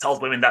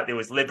told women that they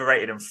was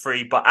liberated and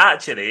free. But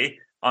actually,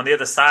 on the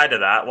other side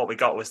of that, what we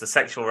got was the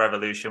sexual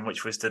revolution,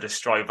 which was to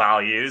destroy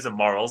values and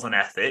morals and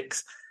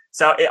ethics.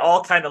 So it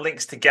all kind of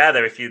links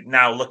together. If you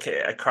now look at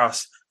it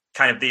across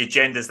kind of the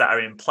agendas that are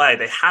in play,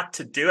 they had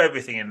to do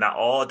everything in that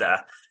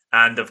order.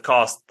 And of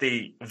course,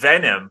 the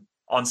venom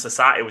on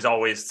society was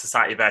always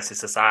society versus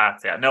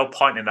society. At no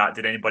point in that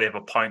did anybody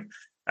ever point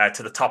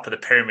to the top of the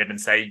pyramid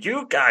and say,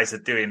 you guys are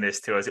doing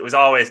this to us. It was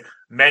always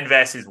men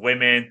versus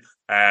women,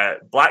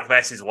 black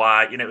versus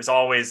white. It was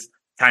always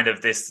kind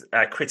of this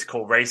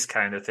critical race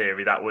kind of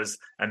theory that was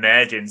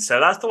emerging. So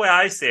that's the way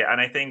I see it.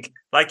 And I think,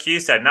 like you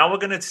said, now we're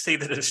going to see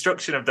the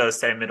destruction of those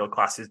same middle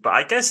classes. But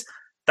I guess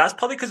that's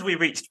probably because we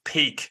reached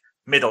peak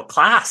middle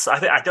class.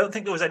 I don't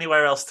think there was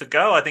anywhere else to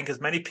go. I think as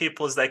many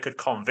people as they could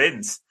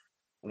convince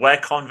were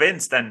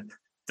convinced. And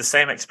the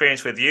same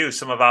experience with you.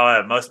 Some of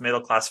our most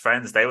middle class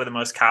friends, they were the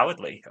most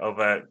cowardly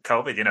over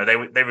COVID. You know,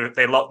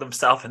 they locked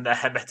themselves in their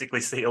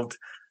hermetically sealed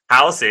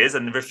houses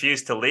and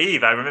refused to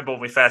leave. I remember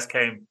when we first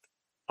came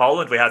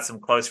Poland, we had some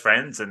close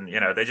friends, and you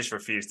know they just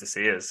refused to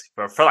see us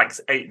for like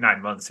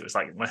 8-9 months. It was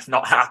like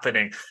not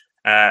happening,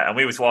 and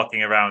we was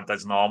walking around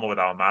as normal with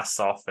our masks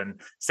off.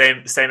 And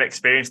same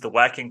experience. The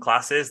working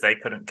classes, they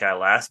couldn't care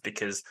less,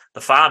 because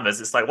the farmers,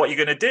 it's like, what are you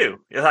going to do?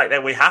 You're like,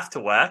 we have to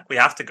work, we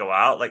have to go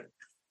out, like,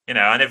 you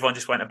know. And everyone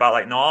just went about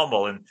like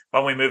normal. And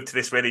when we moved to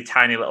this really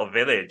tiny little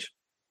village,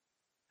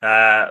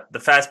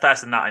 the first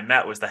person that I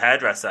met was the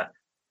hairdresser.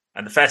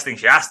 And the first thing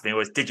she asked me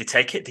was, "Did you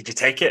take it? Did you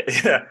take it?"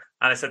 And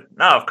I said,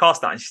 "No, of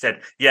course not." And she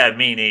said, "Yeah,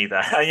 me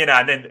neither." You know,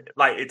 and then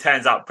like it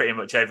turns out pretty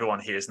much everyone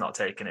here is not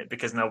taking it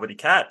because nobody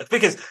cares.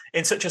 Because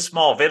in such a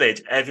small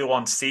village,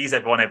 everyone sees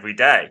everyone every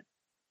day,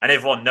 and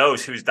everyone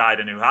knows who's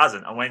died and who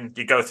hasn't. And when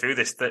you go through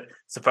this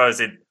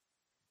supposed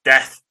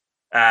death,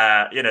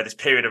 you know, this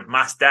period of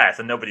mass death,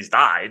 and nobody's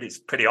died, it's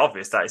pretty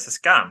obvious that it's a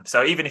scam.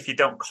 So even if you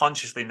don't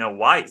consciously know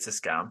why it's a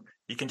scam,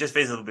 you can just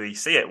visibly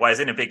see it. Whereas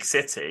in a big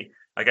city,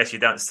 I guess you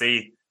don't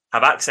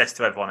have access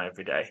to everyone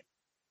every day.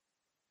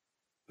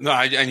 No,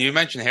 and you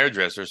mentioned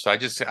hairdressers, so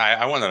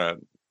I wanted to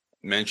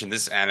mention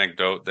this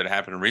anecdote that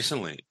happened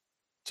recently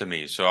to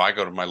me. So I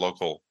go to my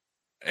local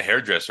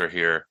hairdresser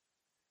here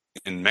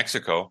in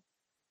Mexico,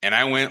 and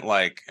I went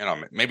like, you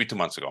know, maybe 2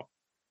 months ago,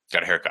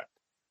 got a haircut.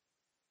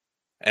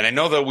 And I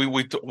know that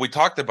we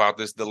talked about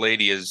this. The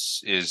lady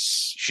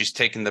she's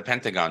taken the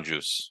Pentagon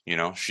juice, you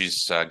know,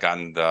 she's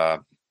gotten the,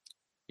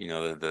 you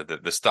know,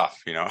 the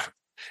stuff, you know,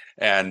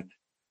 and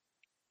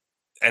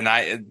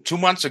 2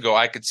 months ago,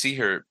 I could see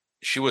her.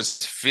 She was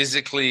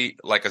physically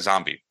like a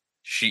zombie.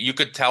 You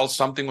could tell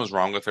something was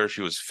wrong with her.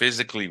 She was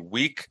physically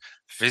weak,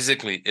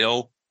 physically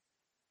ill.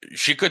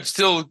 She could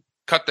still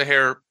cut the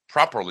hair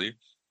properly,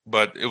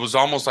 but it was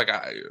almost like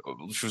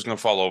she was going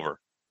to fall over,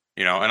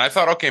 you know. And I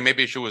thought, okay,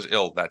 maybe she was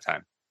ill that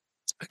time.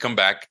 I come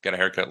back, get a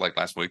haircut like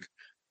last week.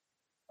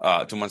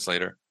 2 months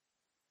later,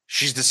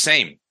 she's the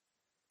same,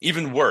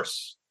 even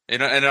worse.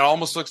 And it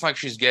almost looks like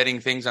she's getting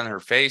things on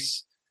her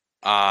face.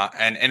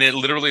 And it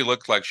literally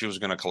looked like she was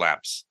going to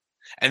collapse.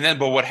 And then,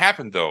 but what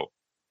happened though,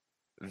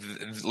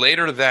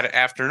 later that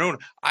afternoon,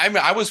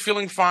 I was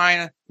feeling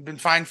fine, been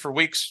fine for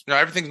weeks. You know,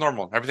 everything's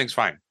normal. Everything's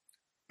fine.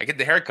 I get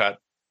the haircut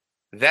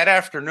that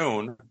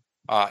afternoon.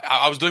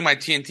 I was doing my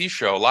TNT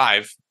show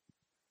live,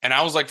 and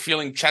I was like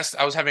feeling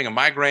I was having a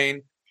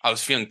migraine. I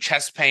was feeling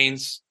chest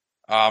pains.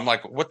 I'm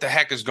like, what the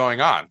heck is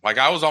going on? Like,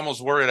 I was almost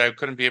worried I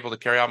couldn't be able to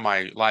carry out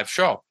my live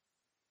show.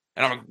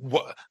 And I'm like,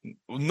 what?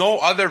 No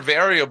other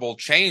variable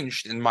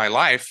changed in my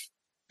life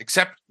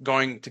except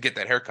going to get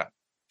that haircut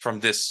from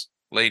this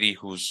lady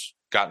who's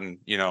gotten,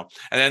 you know.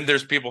 And then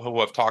there's people who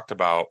have talked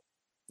about,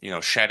 you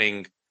know,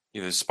 shedding,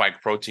 you know,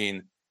 spike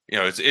protein. You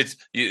know,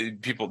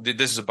 people.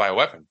 This is a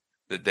bioweapon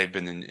that they've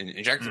been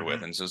injected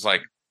with, and so it's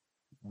like,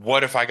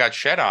 what if I got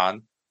shed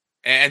on?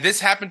 And this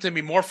happened to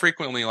me more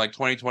frequently, like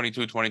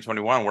 2022,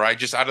 2021, where I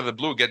just out of the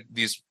blue get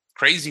these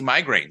crazy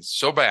migraines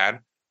so bad,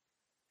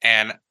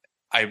 and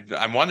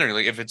I'm wondering,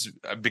 like, if it's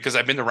because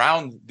I've been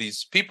around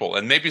these people,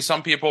 and maybe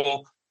some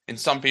people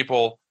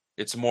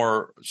it's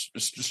more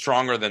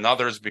stronger than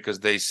others because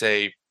they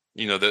say,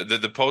 you know,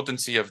 the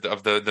potency of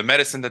the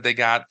medicine that they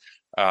got,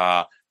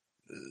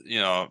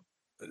 you know,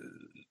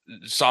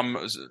 some,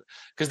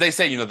 because they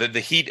say, you know, the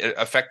heat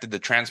affected the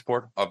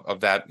transport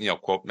of that, you know,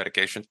 quote,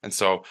 medication, and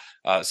so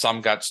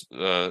some got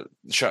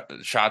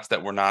shots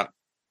that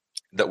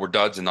were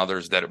duds, and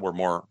others that were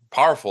more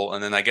powerful,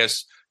 and then I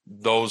guess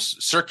those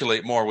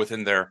circulate more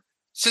within their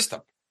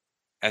system.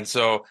 And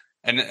so,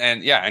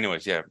 and yeah,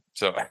 anyways, yeah.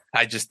 So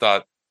I just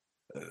thought,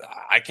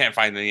 I can't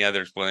find any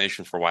other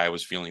explanation for why I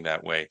was feeling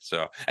that way.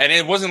 So, and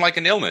it wasn't like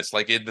an illness,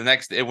 like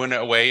it went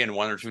away in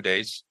 1 or 2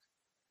 days.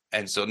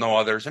 And so no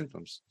other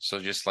symptoms. So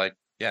just like,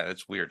 yeah,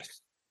 it's weird.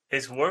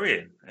 It's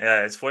worrying.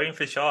 Yeah, it's worrying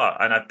for sure.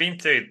 And I've been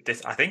through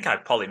this, I think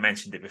I've probably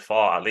mentioned it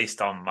before, at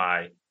least on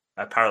my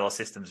Parallel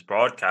Systems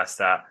broadcast,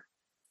 that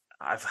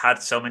I've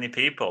had so many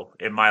people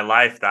in my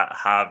life that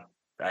have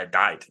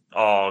died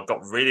or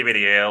got really,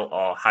 really ill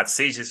or had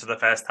seizures for the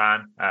first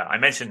time. I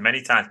mentioned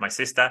many times my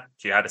sister,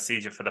 she had a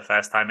seizure for the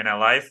first time in her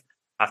life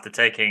after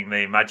taking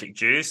the magic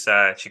juice.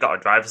 She got her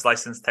driver's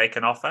license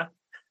taken off her,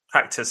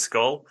 cracked her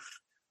skull.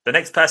 The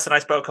next person I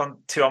spoke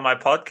to on my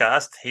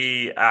podcast,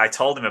 I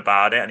told him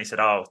about it, and he said,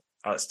 oh,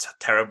 it's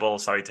terrible.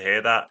 Sorry to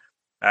hear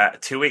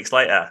that. 2 weeks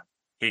later,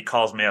 he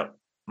calls me up.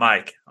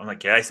 Mike, I'm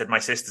like, yeah. He said, my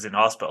sister's in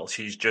hospital.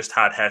 She's just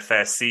had her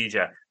first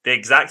seizure. The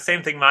exact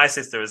same thing my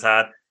sister has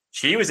had.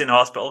 She was in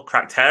hospital,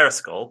 cracked her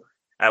skull.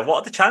 What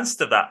are the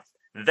chances of that?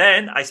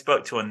 Then I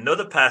spoke to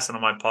another person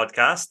on my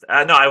podcast.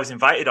 No, I was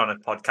invited on a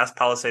podcast,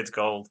 Palisades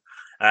Gold.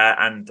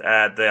 And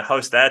the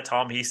host there,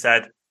 Tom, he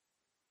said,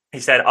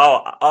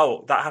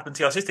 oh, that happened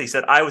to your sister. He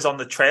said, I was on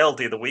the trail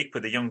the other week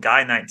with a young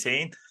guy,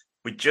 19.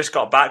 We just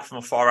got back from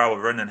a 4-hour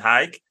run and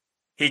hike.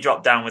 He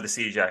dropped down with a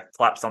seizure,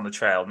 collapsed on the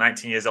trail,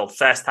 19 years old,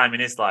 first time in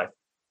his life.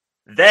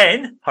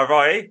 Then,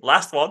 Hrvoje,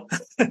 last one.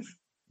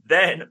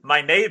 Then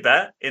my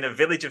neighbor in a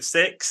village of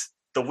 6,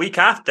 the week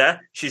after,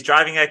 she's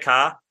driving her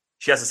car.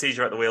 She has a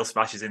seizure at the wheel,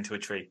 smashes into a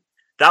tree.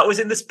 That was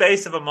in the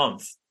space of a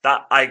month.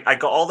 That I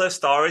got all those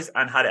stories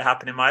and had it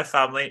happen in my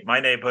family, my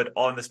neighborhood,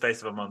 all in the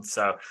space of a month.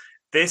 So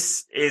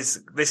this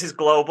is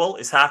global.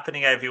 It's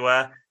happening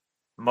everywhere.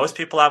 Most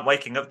people aren't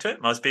waking up to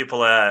it. Most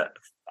people are.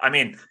 I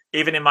mean,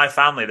 even in my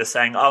family, they're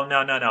saying, "Oh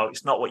no,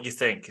 it's not what you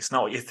think. It's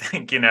not what you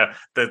think." You know,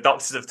 the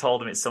doctors have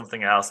told them it's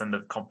something else, and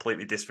they've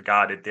completely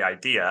disregarded the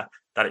idea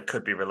that it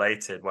could be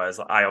related. Whereas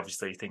I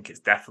obviously think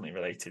it's definitely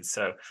related.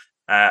 So,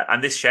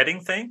 and this shedding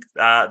thing,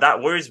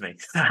 that worries me.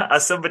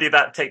 As somebody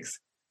that takes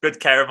good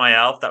care of my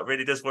health, that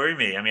really does worry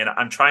me. I mean,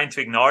 I'm trying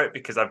to ignore it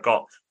because I've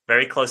got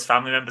very close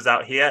family members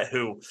out here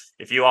who,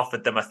 if you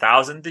offered them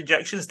 1,000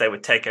 injections, they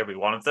would take every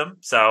one of them.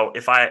 So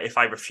if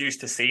I refuse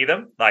to see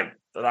them, like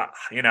that,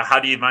 you know,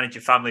 how do you manage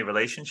your family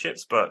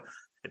relationships? But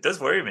it does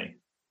worry me.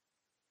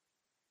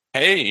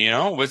 Hey, you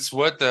know, it's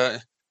what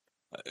the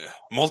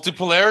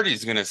multipolarity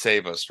is going to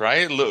save us,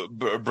 right?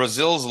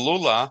 Brazil's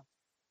Lula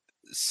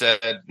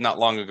said not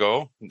long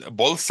ago,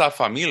 Bolsa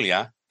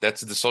Familia, that's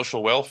the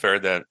social welfare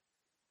that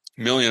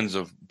millions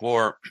of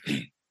poor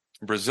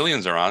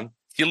Brazilians are on.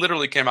 He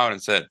literally came out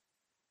and said,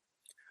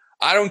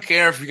 I don't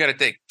care if you got to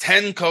take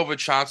 10 COVID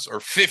shots or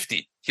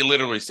 50. He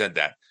literally said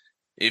that.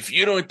 If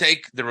you don't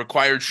take the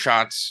required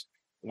shots,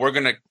 we're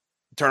going to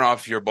turn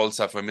off your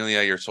Bolsa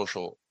Familia, your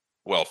social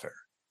welfare.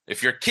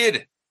 If your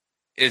kid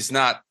is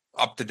not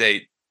up to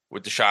date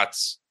with the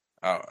shots,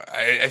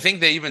 I think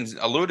they even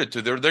alluded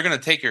to they're going to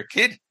take your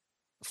kid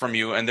from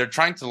you, and they're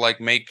trying to like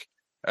make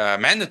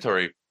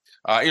mandatory.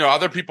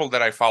 Other people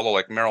that I follow,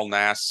 like Meryl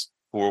Nass,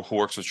 who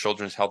works with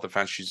Children's Health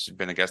Defense. She's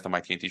been a guest on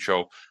my TNT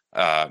show.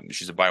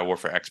 She's a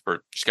biowarfare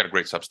expert. She's got a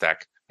great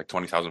Substack, like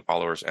 20,000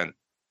 followers. And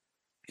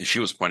she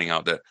was pointing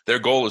out that their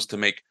goal is to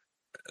make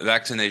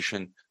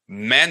vaccination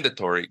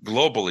mandatory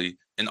globally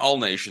in all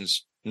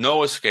nations,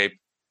 no escape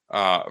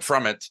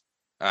from it.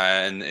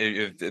 And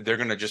if they're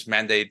going to just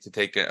mandate to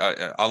take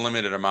an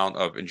unlimited amount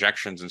of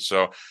injections. And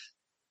so,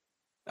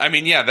 I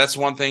mean, yeah, that's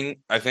one thing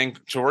I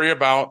think to worry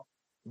about.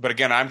 But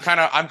again, I'm kind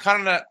of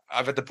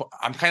at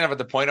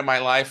the point in my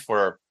life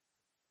where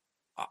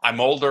I'm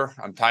older,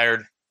 I'm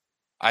tired.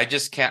 I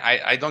just can't.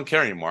 I don't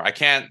care anymore. I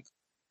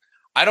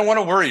don't want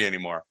to worry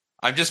anymore.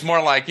 I'm just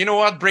more like, you know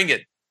what? Bring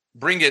it.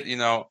 You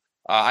know,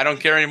 I don't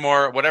care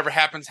anymore. Whatever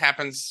happens.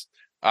 If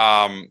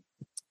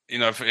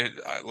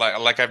it,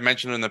 like I've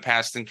mentioned in the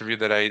past interview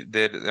that I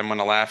did, I'm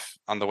gonna laugh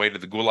on the way to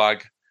the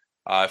Gulag.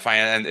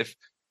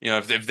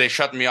 If they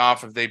shut me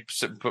off, if they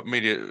put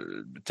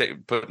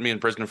me in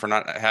prison for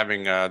not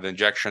having the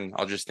injection,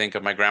 I'll just think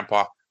of my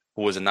grandpa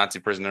who was a Nazi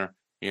prisoner.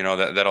 You know,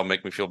 that'll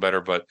make me feel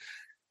better. But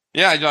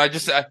yeah, you know,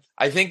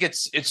 I think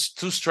it's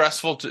too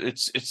stressful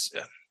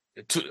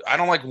I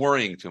don't like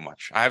worrying too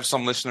much. I have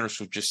some listeners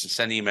who just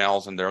send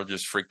emails and they're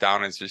just freaked out.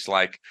 And it's just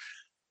like,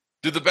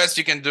 do the best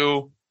you can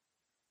do,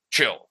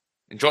 chill,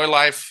 enjoy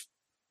life.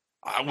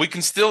 We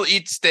can still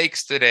eat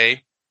steaks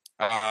today.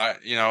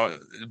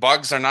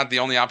 Bugs are not the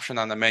only option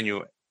on the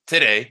menu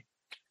today.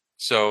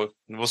 So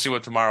we'll see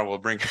what tomorrow will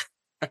bring.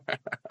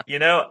 You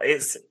know,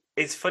 it's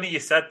funny you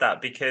said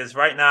that, because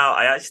right now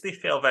I actually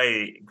feel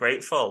very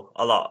grateful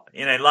a lot,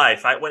 you know, in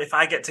life. If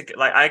I get to,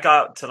 like, I go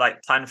out to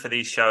like plan for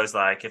these shows,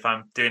 like if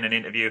I'm doing an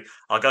interview,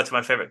 I'll go to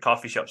my favorite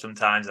coffee shop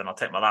sometimes and I'll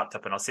take my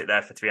laptop and I'll sit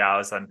there for 3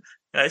 hours and,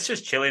 you know, it's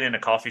just chilling in a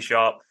coffee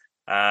shop,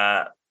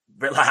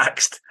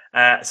 relaxed.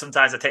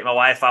 Sometimes I take my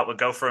wife out, we'll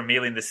go for a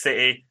meal in the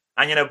city.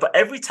 And, you know, but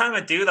every time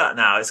I do that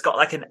now, it's got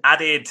like an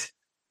added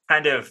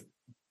kind of,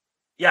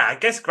 yeah, I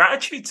guess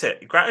gratitude to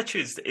it.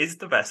 Gratitude is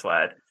the best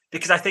word,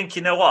 because I think,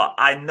 you know what,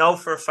 I know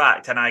for a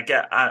fact, and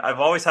I've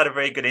always had a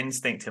very good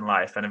instinct in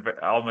life and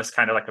almost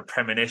kind of like a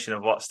premonition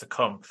of what's to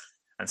come.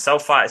 And so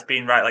far it's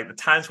been right. Like the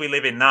times we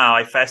live in now,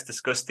 I first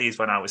discussed these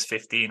when I was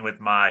 15 with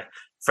my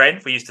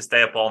friend. We used to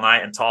stay up all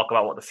night and talk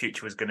about what the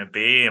future was going to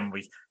be. And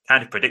we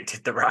kind of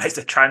predicted the rise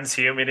of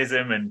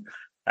transhumanism and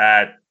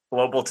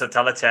global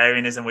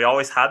totalitarianism. We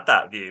always had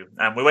that view,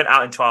 and we went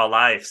out into our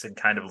lives and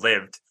kind of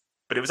lived,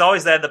 but it was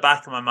always there in the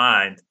back of my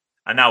mind.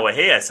 And now we're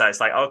here. So it's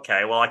like,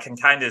 okay, well, I can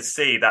kind of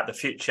see that the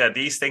future,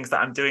 these things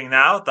that I'm doing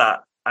now that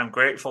I'm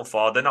grateful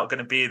for, they're not going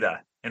to be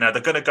there. You know,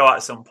 they're going to go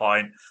at some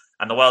point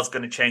and the world's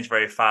going to change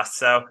very fast.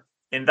 So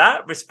in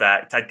that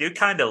respect, I do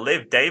kind of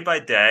live day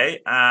by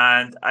day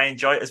and I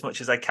enjoy it as much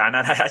as I can.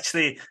 And I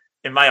actually,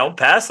 in my own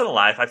personal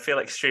life, I feel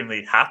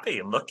extremely happy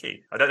and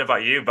lucky. I don't know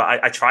about you,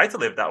 but I try to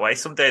live that way.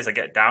 Some days I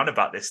get down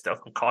about this stuff.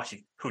 Of course,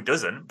 who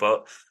doesn't?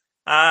 But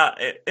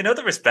in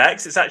other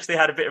respects, it's actually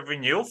had a bit of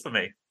renewal for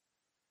me.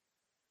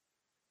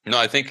 No,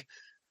 I think,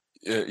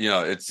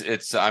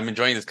 it's I'm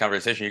enjoying this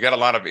conversation. You got a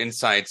lot of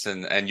insights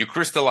and you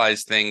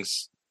crystallize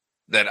things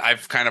that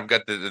I've kind of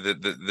got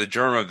the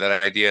germ of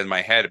that idea in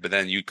my head, but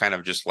then you kind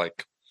of just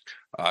like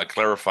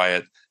clarify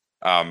it.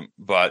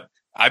 But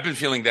I've been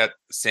feeling that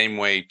same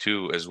way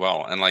too as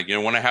well. And like, you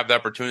know, when I have the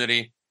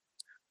opportunity,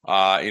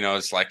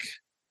 it's like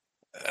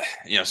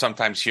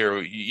sometimes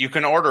here you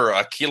can order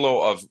a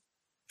kilo of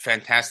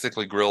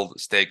fantastically grilled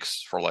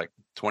steaks for like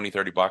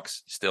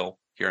 $20-$30 still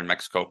here in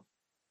Mexico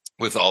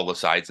with all the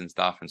sides and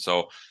stuff. And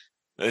so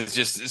it's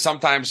just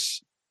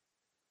sometimes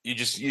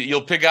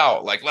you'll pick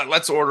out like,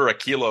 let's order a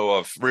kilo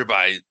of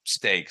ribeye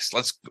steaks.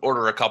 Let's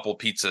order a couple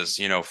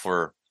pizzas,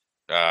 for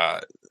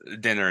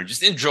dinner.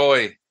 Just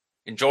enjoy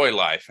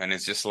life. And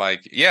it's just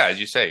like, yeah, as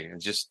you say,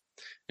 it's just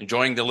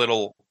enjoying the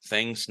little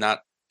things, not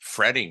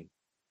fretting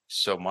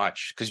so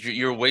much, because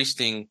you're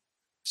wasting.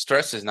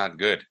 Stress is not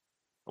good.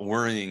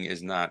 Worrying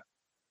is not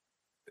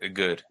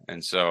good.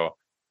 And so,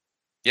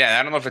 yeah,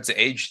 I don't know if it's an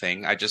age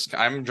thing.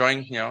 I'm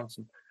enjoying,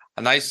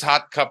 a nice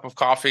hot cup of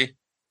coffee,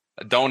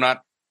 a donut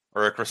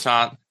or a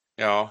croissant,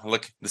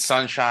 look, the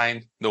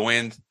sunshine, the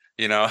wind,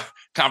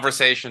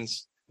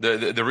 conversations,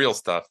 the real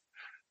stuff.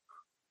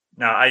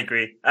 No, I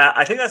agree.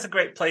 I think that's a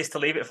great place to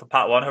leave it for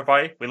part one,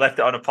 Hrvoje. We left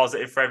it on a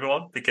positive for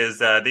everyone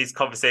because these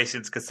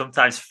conversations can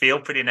sometimes feel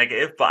pretty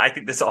negative, but I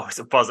think there's always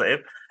a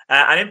positive.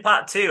 And in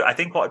part two, I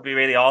think what would be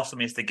really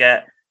awesome is to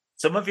get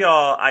some of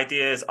your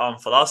ideas on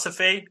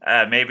philosophy,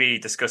 maybe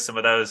discuss some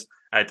of those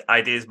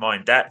ideas more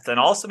in depth, and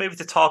also maybe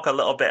to talk a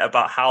little bit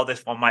about how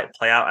this one might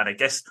play out, and I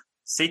guess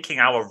seeking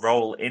our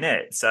role in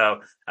it. So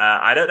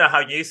I don't know how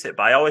you use it,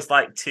 but I always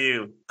like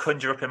to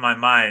conjure up in my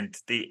mind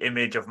the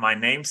image of my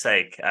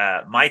namesake,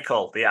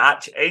 Michael, the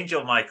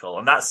Archangel Michael.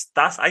 And that's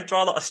I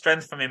draw a lot of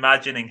strength from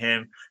imagining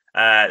him,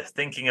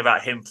 thinking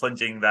about him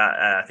plunging that,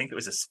 I think it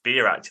was a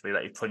spear actually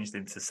that he plunged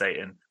into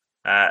Satan.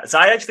 So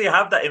I actually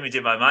have that image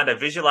in my mind. I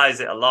visualize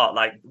it a lot.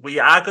 Like, we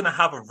are going to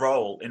have a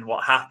role in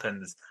what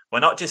happens. We're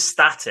not just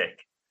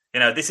static.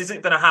 This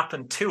isn't going to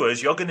happen to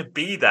us. You're going to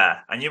be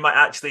there, and you might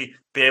actually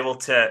be able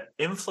to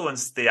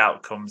influence the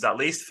outcomes, at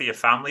least for your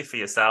family, for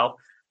yourself.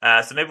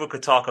 So maybe we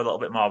could talk a little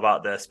bit more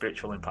about the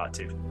spiritual in part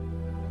two.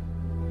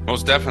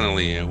 Most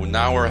definitely. And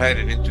now we're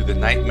headed into the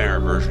nightmare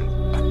version,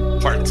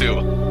 part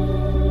two.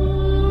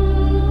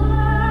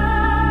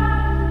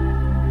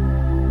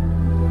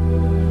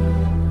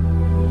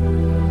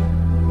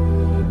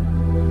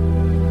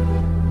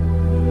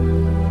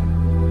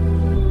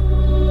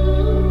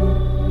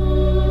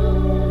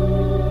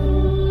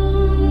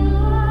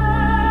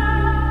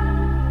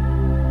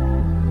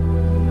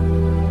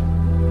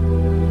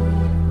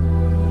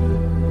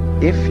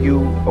 If you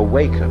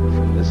awaken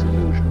from this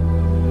illusion,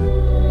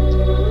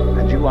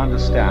 and you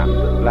understand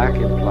that black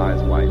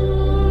implies white,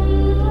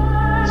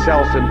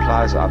 self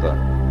implies other,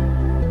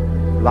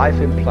 life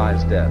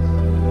implies death,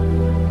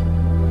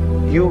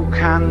 you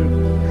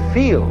can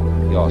feel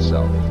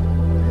yourself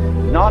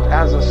not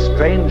as a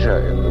stranger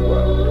in the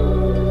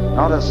world,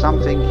 not as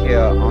something here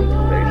on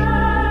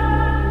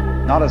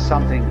probation, not as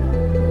something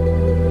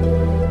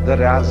that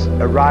has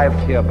arrived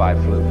here by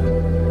fluke,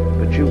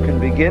 but you can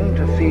begin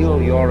to feel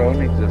your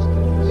own existence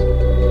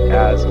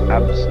as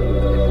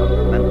absolutely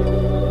fundamental.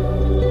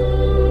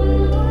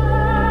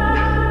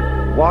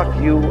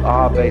 What you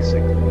are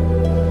basically,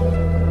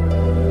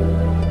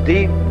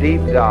 deep,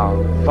 deep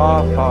down,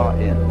 far, far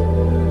in,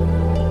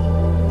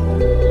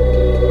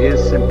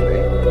 is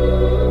simply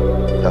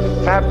the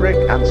fabric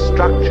and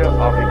structure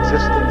of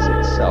existence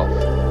itself.